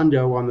flimsy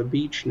condo on the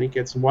beach and it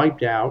gets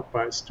wiped out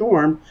by a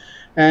storm,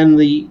 and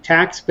the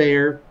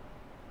taxpayer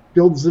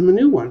builds them a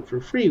new one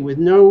for free with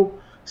no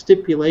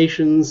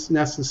stipulations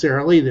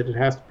necessarily that it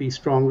has to be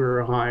stronger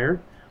or higher,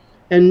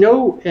 and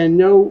no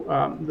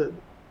the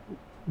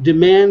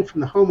demand from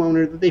the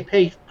homeowner that they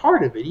pay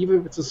part of it, even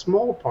if it's a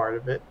small part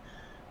of it,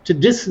 to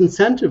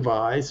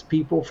disincentivize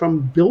people from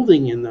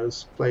building in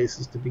those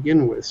places to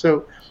begin with.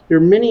 So there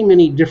are many,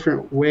 many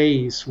different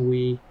ways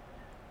we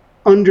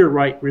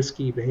underwrite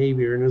risky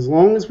behavior. And as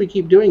long as we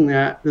keep doing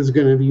that, there's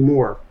going to be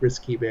more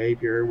risky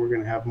behavior and we're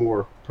going to have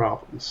more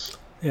problems.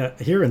 Yeah,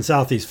 here in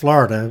Southeast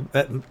Florida,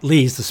 at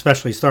least,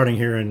 especially starting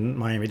here in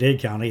Miami-Dade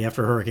County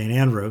after Hurricane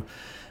Andrew,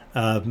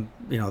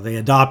 they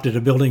adopted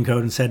a building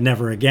code and said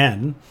never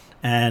again.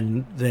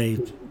 And they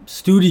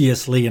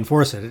studiously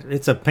enforce it.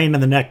 It's a pain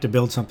in the neck to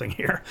build something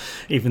here,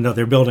 even though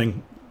they're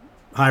building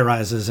high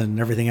rises and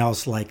everything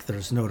else like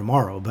there's no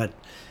tomorrow. But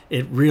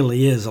it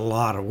really is a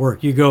lot of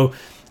work. You go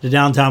to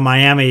downtown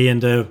Miami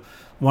into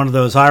one of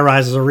those high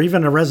rises or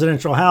even a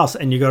residential house,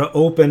 and you go to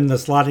open the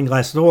sliding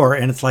glass door,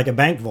 and it's like a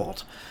bank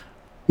vault.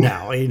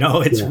 Now,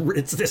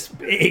 it's this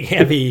big,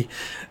 heavy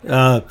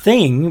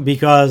thing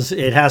because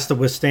it has to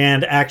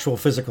withstand actual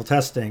physical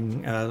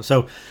testing.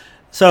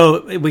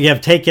 So we have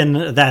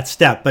taken that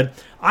step, but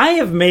I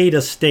have made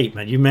a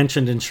statement. You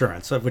mentioned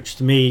insurance, which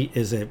to me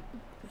is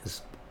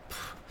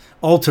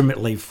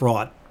ultimately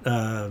fraught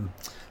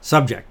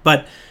subject.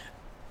 But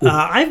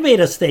I've made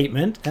a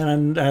statement,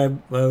 and I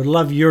would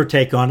love your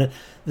take on it,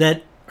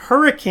 that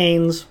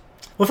hurricanes,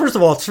 well, first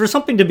of all, it's for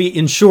something to be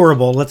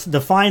insurable. Let's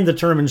define the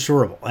term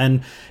insurable.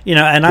 And,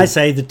 I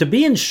say that to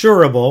be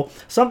insurable,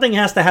 something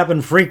has to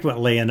happen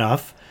frequently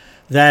enough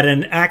that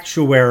an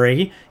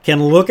actuary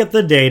can look at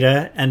the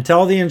data and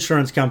tell the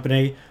insurance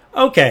company,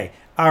 okay,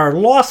 our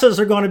losses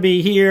are going to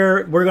be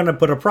here. We're going to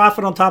put a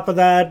profit on top of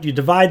that. You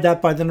divide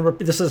that by the number.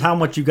 This is how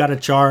much you got to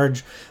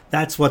charge.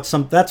 That's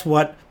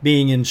what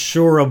being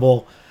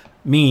insurable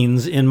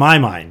means in my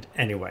mind,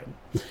 anyway.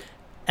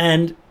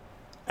 And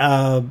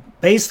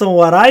based on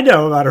what I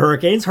know about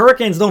hurricanes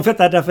don't fit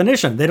that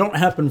definition. They don't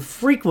happen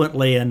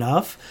frequently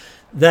enough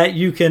that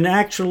you can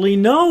actually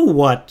know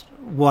what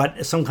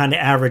some kind of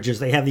average is.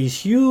 They have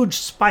these huge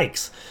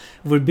spikes.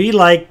 It would be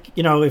like,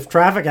 if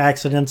traffic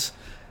accidents,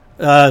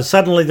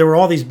 suddenly there were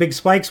all these big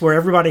spikes where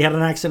everybody had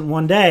an accident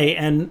one day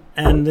and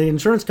the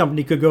insurance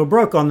company could go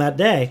broke on that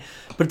day.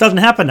 But it doesn't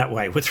happen that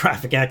way with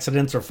traffic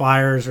accidents or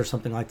fires or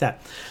something like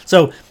that.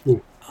 So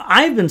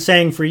I've been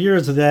saying for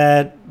years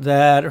that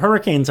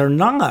hurricanes are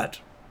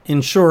not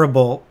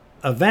insurable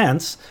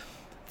events.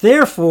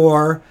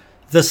 Therefore,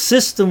 the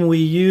system we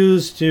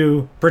use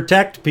to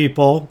protect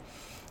people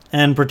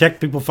and protect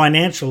people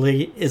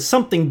financially is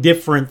something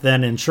different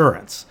than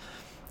insurance.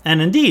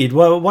 And indeed,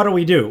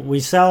 what do? We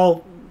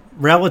sell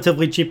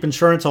relatively cheap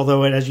insurance,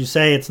 although, as you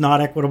say, it's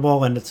not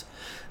equitable and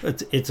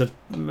it's a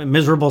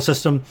miserable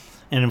system.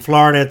 And in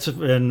Florida,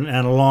 and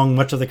along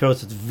much of the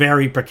coast, it's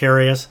very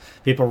precarious.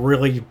 People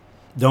really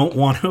don't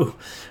want to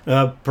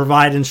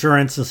provide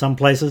insurance in some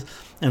places,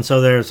 and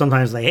so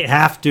sometimes they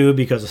have to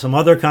because of some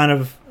other kind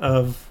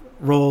of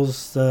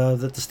rules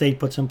that the state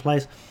puts in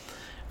place.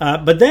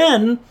 But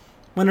then,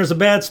 when there's a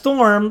bad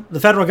storm,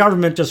 the federal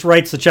government just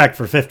writes the check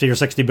for $50 or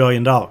 $60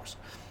 billion,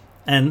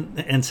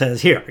 and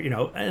says here,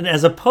 and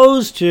as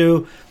opposed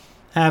to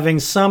having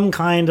some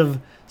kind of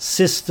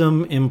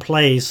system in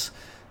place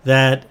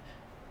that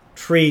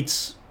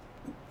treats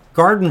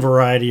garden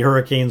variety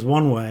hurricanes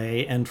one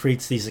way and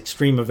treats these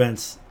extreme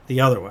events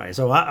the other way.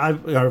 So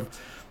I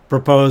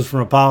propose from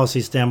a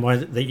policy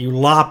standpoint that you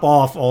lop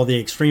off all the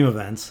extreme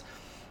events,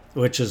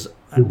 which is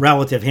a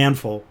relative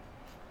handful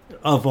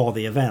of all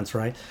the events,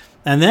 right?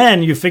 And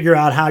then you figure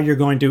out how you're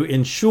going to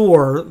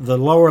insure the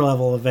lower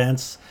level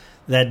events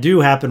that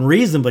do happen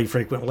reasonably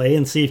frequently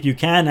and see if you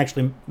can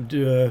actually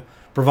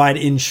provide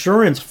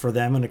insurance for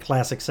them in a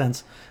classic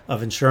sense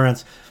of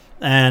insurance.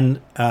 And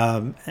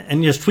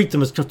just treat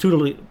them as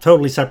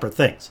totally separate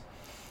things,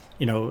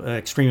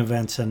 extreme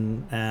events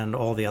and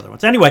all the other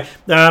ones. Anyway,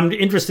 I'm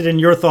interested in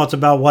your thoughts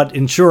about what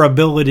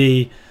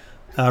insurability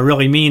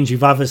really means.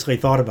 You've obviously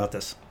thought about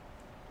this.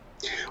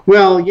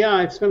 Well, yeah,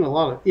 I've spent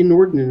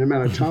inordinate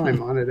amount of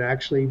time on it,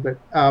 actually. But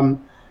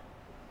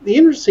the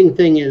interesting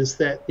thing is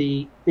that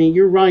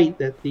you're right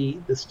that the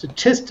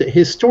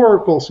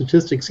historical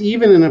statistics,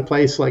 even in a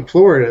place like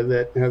Florida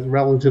that has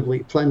relatively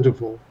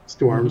plentiful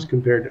storms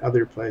compared to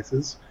other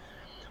places,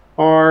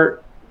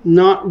 are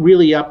not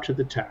really up to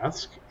the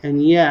task.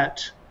 And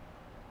yet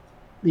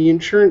the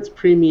insurance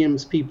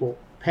premiums people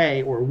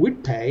pay or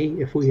would pay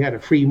if we had a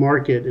free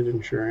market in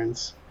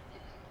insurance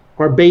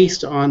are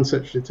based on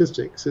such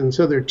statistics. And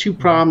so there are two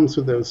problems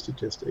with those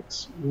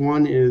statistics.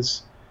 One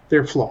is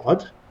they're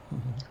flawed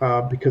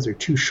because they're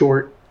too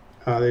short.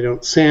 They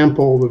don't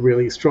sample the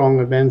really strong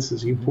events,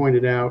 as you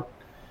pointed out.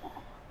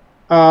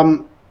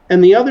 And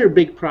the other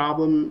big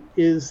problem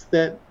is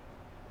that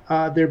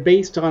they're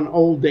based on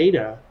old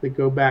data that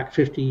go back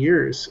 50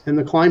 years, and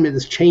the climate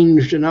has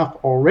changed enough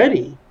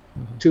already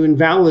to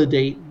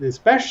invalidate,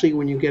 especially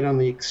when you get on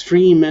the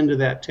extreme end of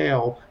that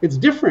tail. It's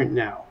different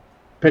now,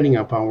 depending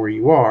upon where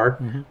you are.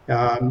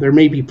 There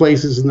may be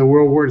places in the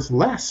world where it's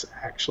less,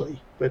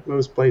 actually, but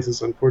most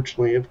places,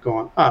 unfortunately, have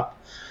gone up.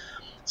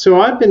 So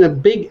I've been a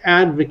big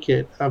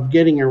advocate of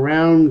getting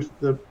around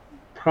the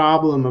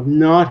problem of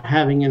not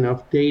having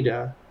enough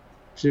data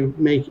to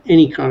make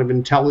any kind of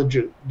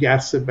intelligent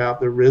guess about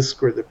the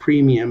risk or the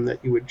premium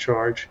that you would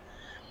charge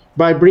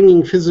by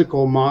bringing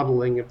physical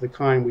modeling of the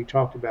kind we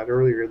talked about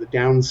earlier, the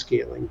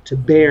downscaling, to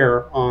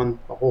bear on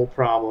the whole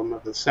problem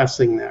of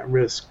assessing that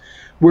risk,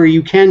 where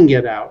you can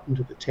get out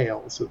into the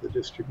tails of the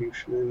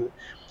distribution.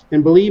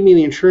 And believe me,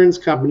 the insurance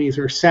companies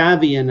are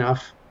savvy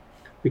enough,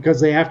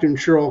 because they have to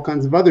insure all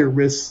kinds of other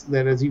risks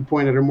that, as you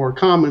pointed, are more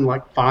common,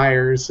 like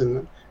fires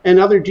and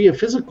other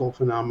geophysical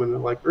phenomena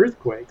like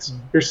earthquakes.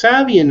 They're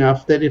savvy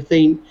enough that if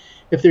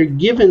they're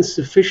given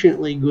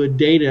sufficiently good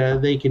data,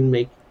 they can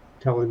make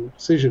telling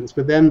decisions.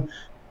 But then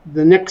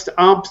the next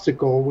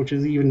obstacle, which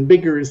is even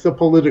bigger, is the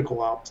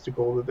political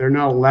obstacle, that they're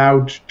not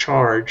allowed to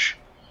charge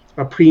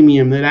a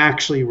premium that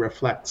actually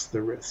reflects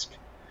the risk.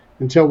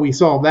 Until we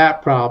solve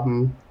that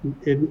problem,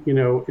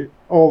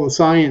 all the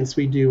science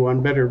we do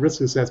on better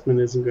risk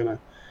assessment isn't going to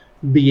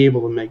be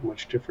able to make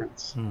much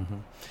difference.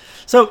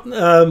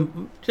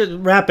 So just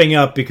wrapping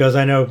up, because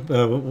I know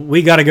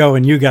we got to go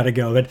and you got to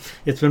go, but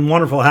it's been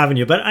wonderful having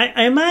you. But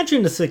I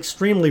imagine it's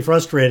extremely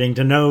frustrating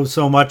to know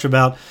so much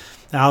about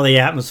how the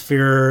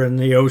atmosphere and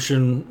the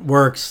ocean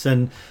works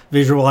and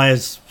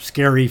visualize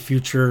scary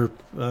future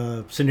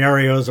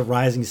scenarios of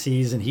rising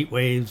seas and heat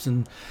waves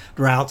and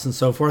droughts and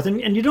so forth.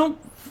 And you don't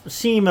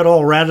seem at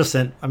all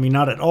reticent, I mean,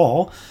 not at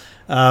all,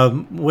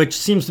 which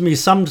seems to me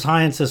some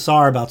scientists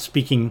are about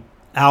speaking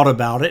out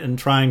about it and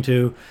trying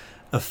to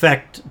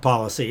affect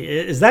policy.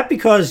 Is that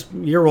because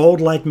you're old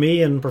like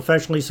me and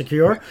professionally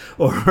secure,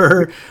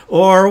 or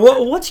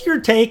what's your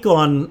take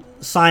on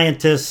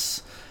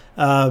scientists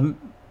in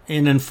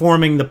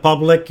informing the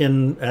public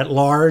and at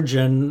large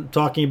and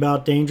talking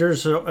about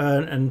dangers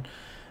and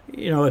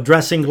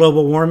addressing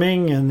global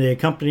warming and the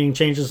accompanying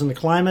changes in the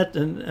climate?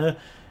 And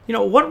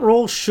what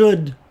role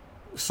should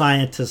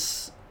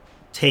scientists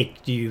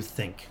take, do you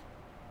think?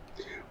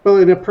 Well,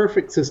 in a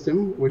perfect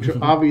system, which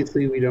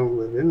obviously we don't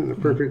live in a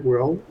perfect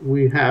world,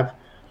 we have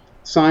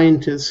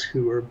scientists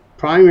who are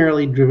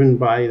primarily driven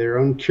by their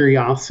own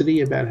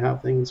curiosity about how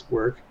things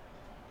work,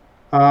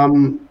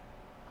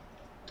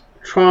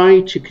 try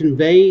to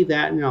convey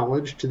that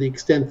knowledge to the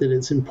extent that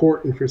it's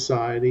important for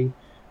society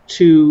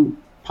to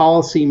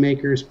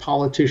policymakers,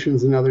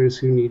 politicians, and others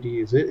who need to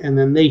use it, and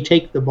then they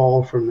take the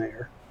ball from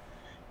there.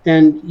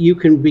 And you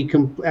can be,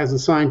 as a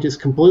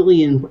scientist,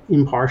 completely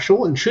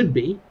impartial, and should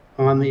be,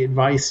 on the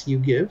advice you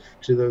give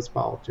to those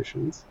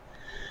politicians.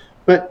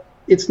 But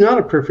it's not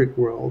a perfect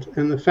world.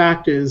 And the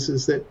fact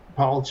is that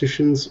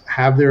politicians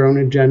have their own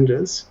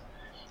agendas,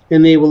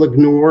 and they will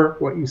ignore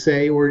what you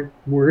say, or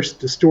worse,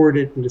 distort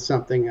it into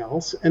something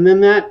else. And then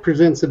that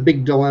presents a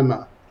big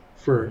dilemma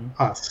for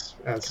us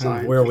as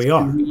scientists. Where we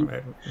are.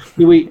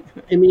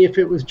 If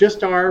it was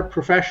just our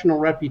professional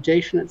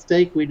reputation at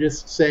stake, we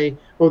just say,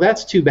 oh,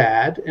 that's too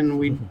bad, and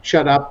we'd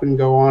shut up and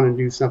go on and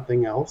do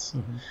something else.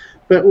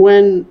 But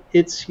when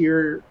it's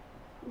when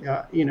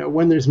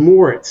there's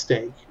more at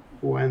stake,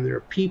 when there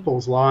are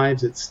people's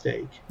lives at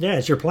stake. Yeah,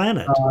 it's your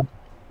planet.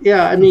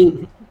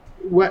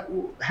 What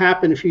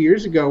happened a few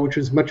years ago, which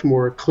was much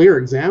more a clear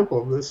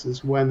example of this,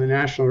 is when the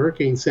National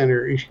Hurricane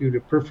Center issued a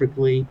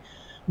perfectly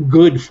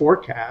good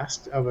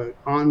forecast of an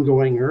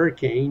ongoing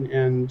hurricane,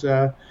 and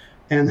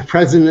the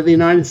President of the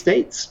United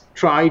States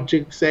tried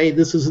to say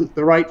this isn't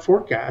the right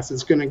forecast,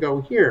 it's going to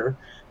go here.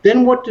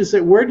 Then where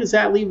does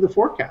that leave the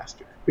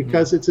forecaster?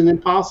 Because it's an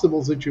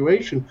impossible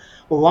situation.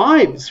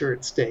 Lives are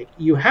at stake.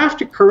 You have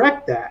to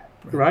correct that,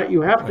 right?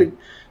 You have to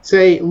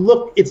say,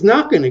 look, it's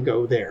not going to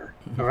go there,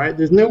 all right?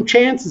 There's no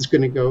chance it's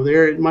going to go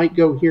there. It might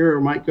go here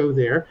or might go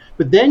there.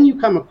 But then you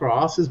come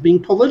across as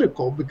being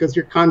political because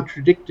you're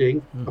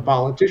contradicting a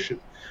politician.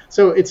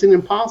 So it's an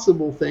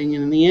impossible thing.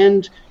 And in the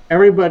end,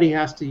 everybody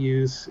has to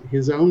use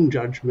his own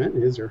judgment,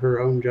 his or her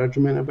own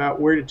judgment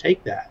about where to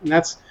take that. And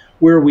that's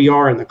where we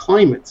are in the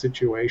climate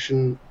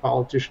situation.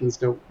 Politicians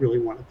don't really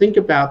want to think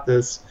about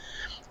this.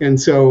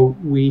 And so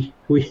we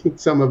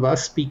some of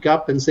us speak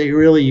up and say,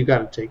 really, you got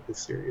to take this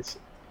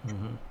seriously.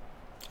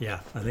 Yeah,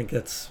 I think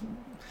that's,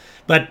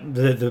 but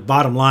the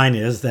bottom line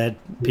is that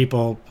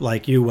people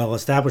like you,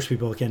 well-established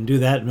people, can do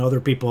that, and other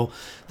people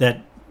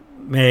that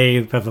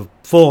may have a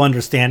full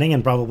understanding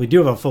and probably do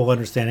have a full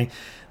understanding,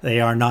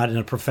 they are not in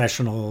a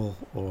professional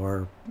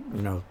or,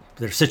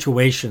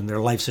 their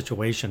life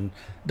situation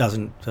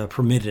doesn't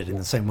permit it in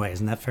the same way.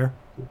 Isn't that fair?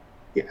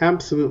 Yeah,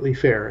 absolutely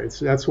fair.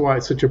 That's why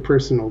it's such a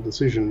personal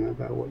decision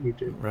about what you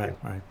do. Right.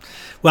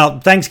 Well,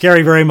 thanks,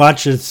 Kerry, very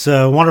much. It's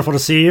wonderful to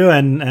see you,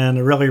 and I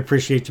really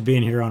appreciate you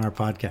being here on our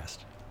podcast.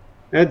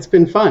 It's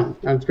been fun.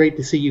 It's great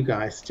to see you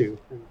guys, too.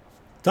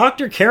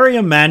 Dr. Kerry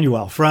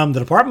Emanuel from the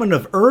Department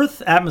of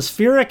Earth,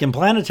 Atmospheric, and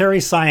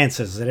Planetary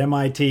Sciences at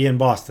MIT in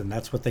Boston.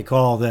 That's what they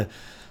call the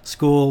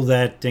school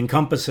that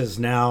encompasses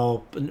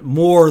now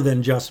more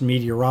than just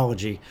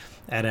meteorology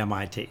at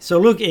MIT. So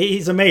Luke,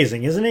 he's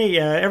amazing, isn't he?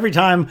 Every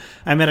time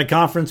I'm at a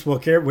conference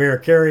where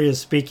Kerry is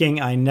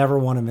speaking, I never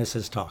want to miss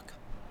his talk.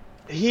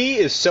 He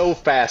is so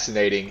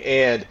fascinating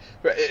and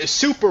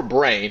super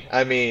brain.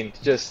 I mean,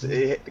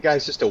 the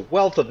guy's just a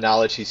wealth of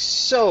knowledge. He's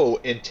so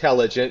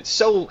intelligent,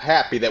 so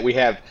happy that we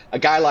have a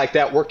guy like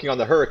that working on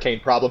the hurricane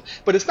problem.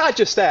 But it's not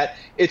just that,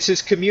 it's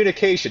his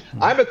communication.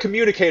 I'm a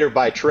communicator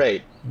by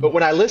trade, but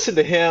when I listen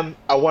to him,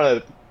 I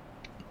want to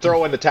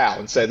throw in the towel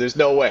and say, there's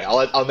no way.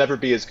 I'll never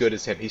be as good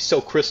as him. He's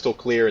so crystal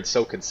clear and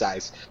so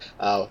concise.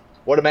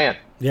 What a man.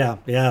 Yeah.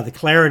 The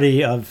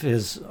clarity of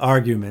his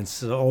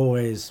arguments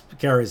always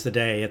carries the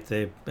day at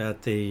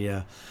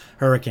the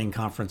hurricane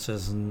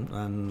conferences, and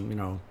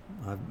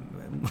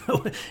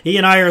he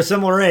and I are a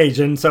similar age,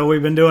 and so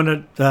we've been doing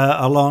it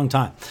a long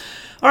time.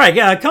 All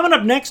right, coming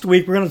up next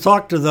week, we're going to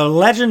talk to the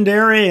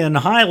legendary and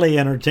highly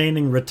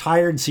entertaining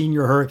retired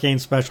senior hurricane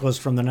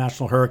specialist from the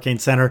National Hurricane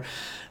Center,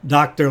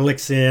 Dr.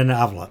 Lixian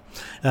Avila.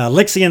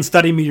 Lixian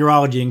studied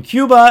meteorology in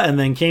Cuba and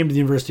then came to the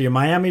University of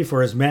Miami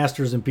for his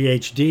master's and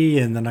PhD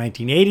in the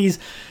 1980s.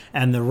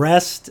 And the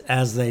rest,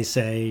 as they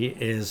say,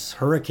 is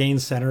Hurricane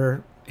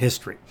Center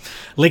history.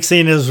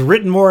 Lixian has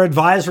written more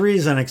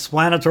advisories and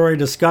explanatory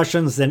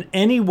discussions than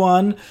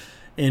anyone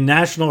in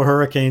National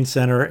Hurricane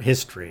Center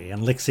history.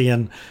 And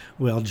Lixian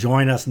will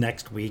join us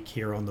next week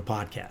here on the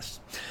podcast.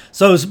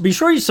 So be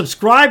sure you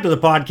subscribe to the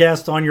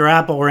podcast on your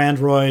Apple or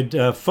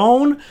Android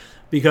phone.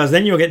 because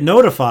then you'll get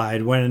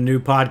notified when a new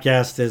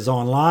podcast is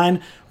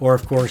online. Or,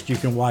 of course, you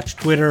can watch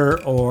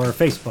Twitter or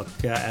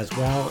Facebook as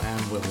well,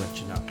 and we'll let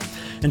you know.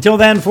 Until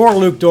then, for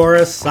Luke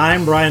Doris,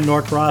 I'm Bryan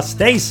Norcross.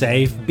 Stay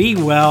safe, be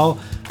well,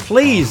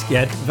 please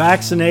get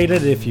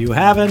vaccinated if you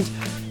haven't,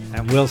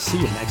 and we'll see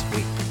you next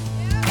week.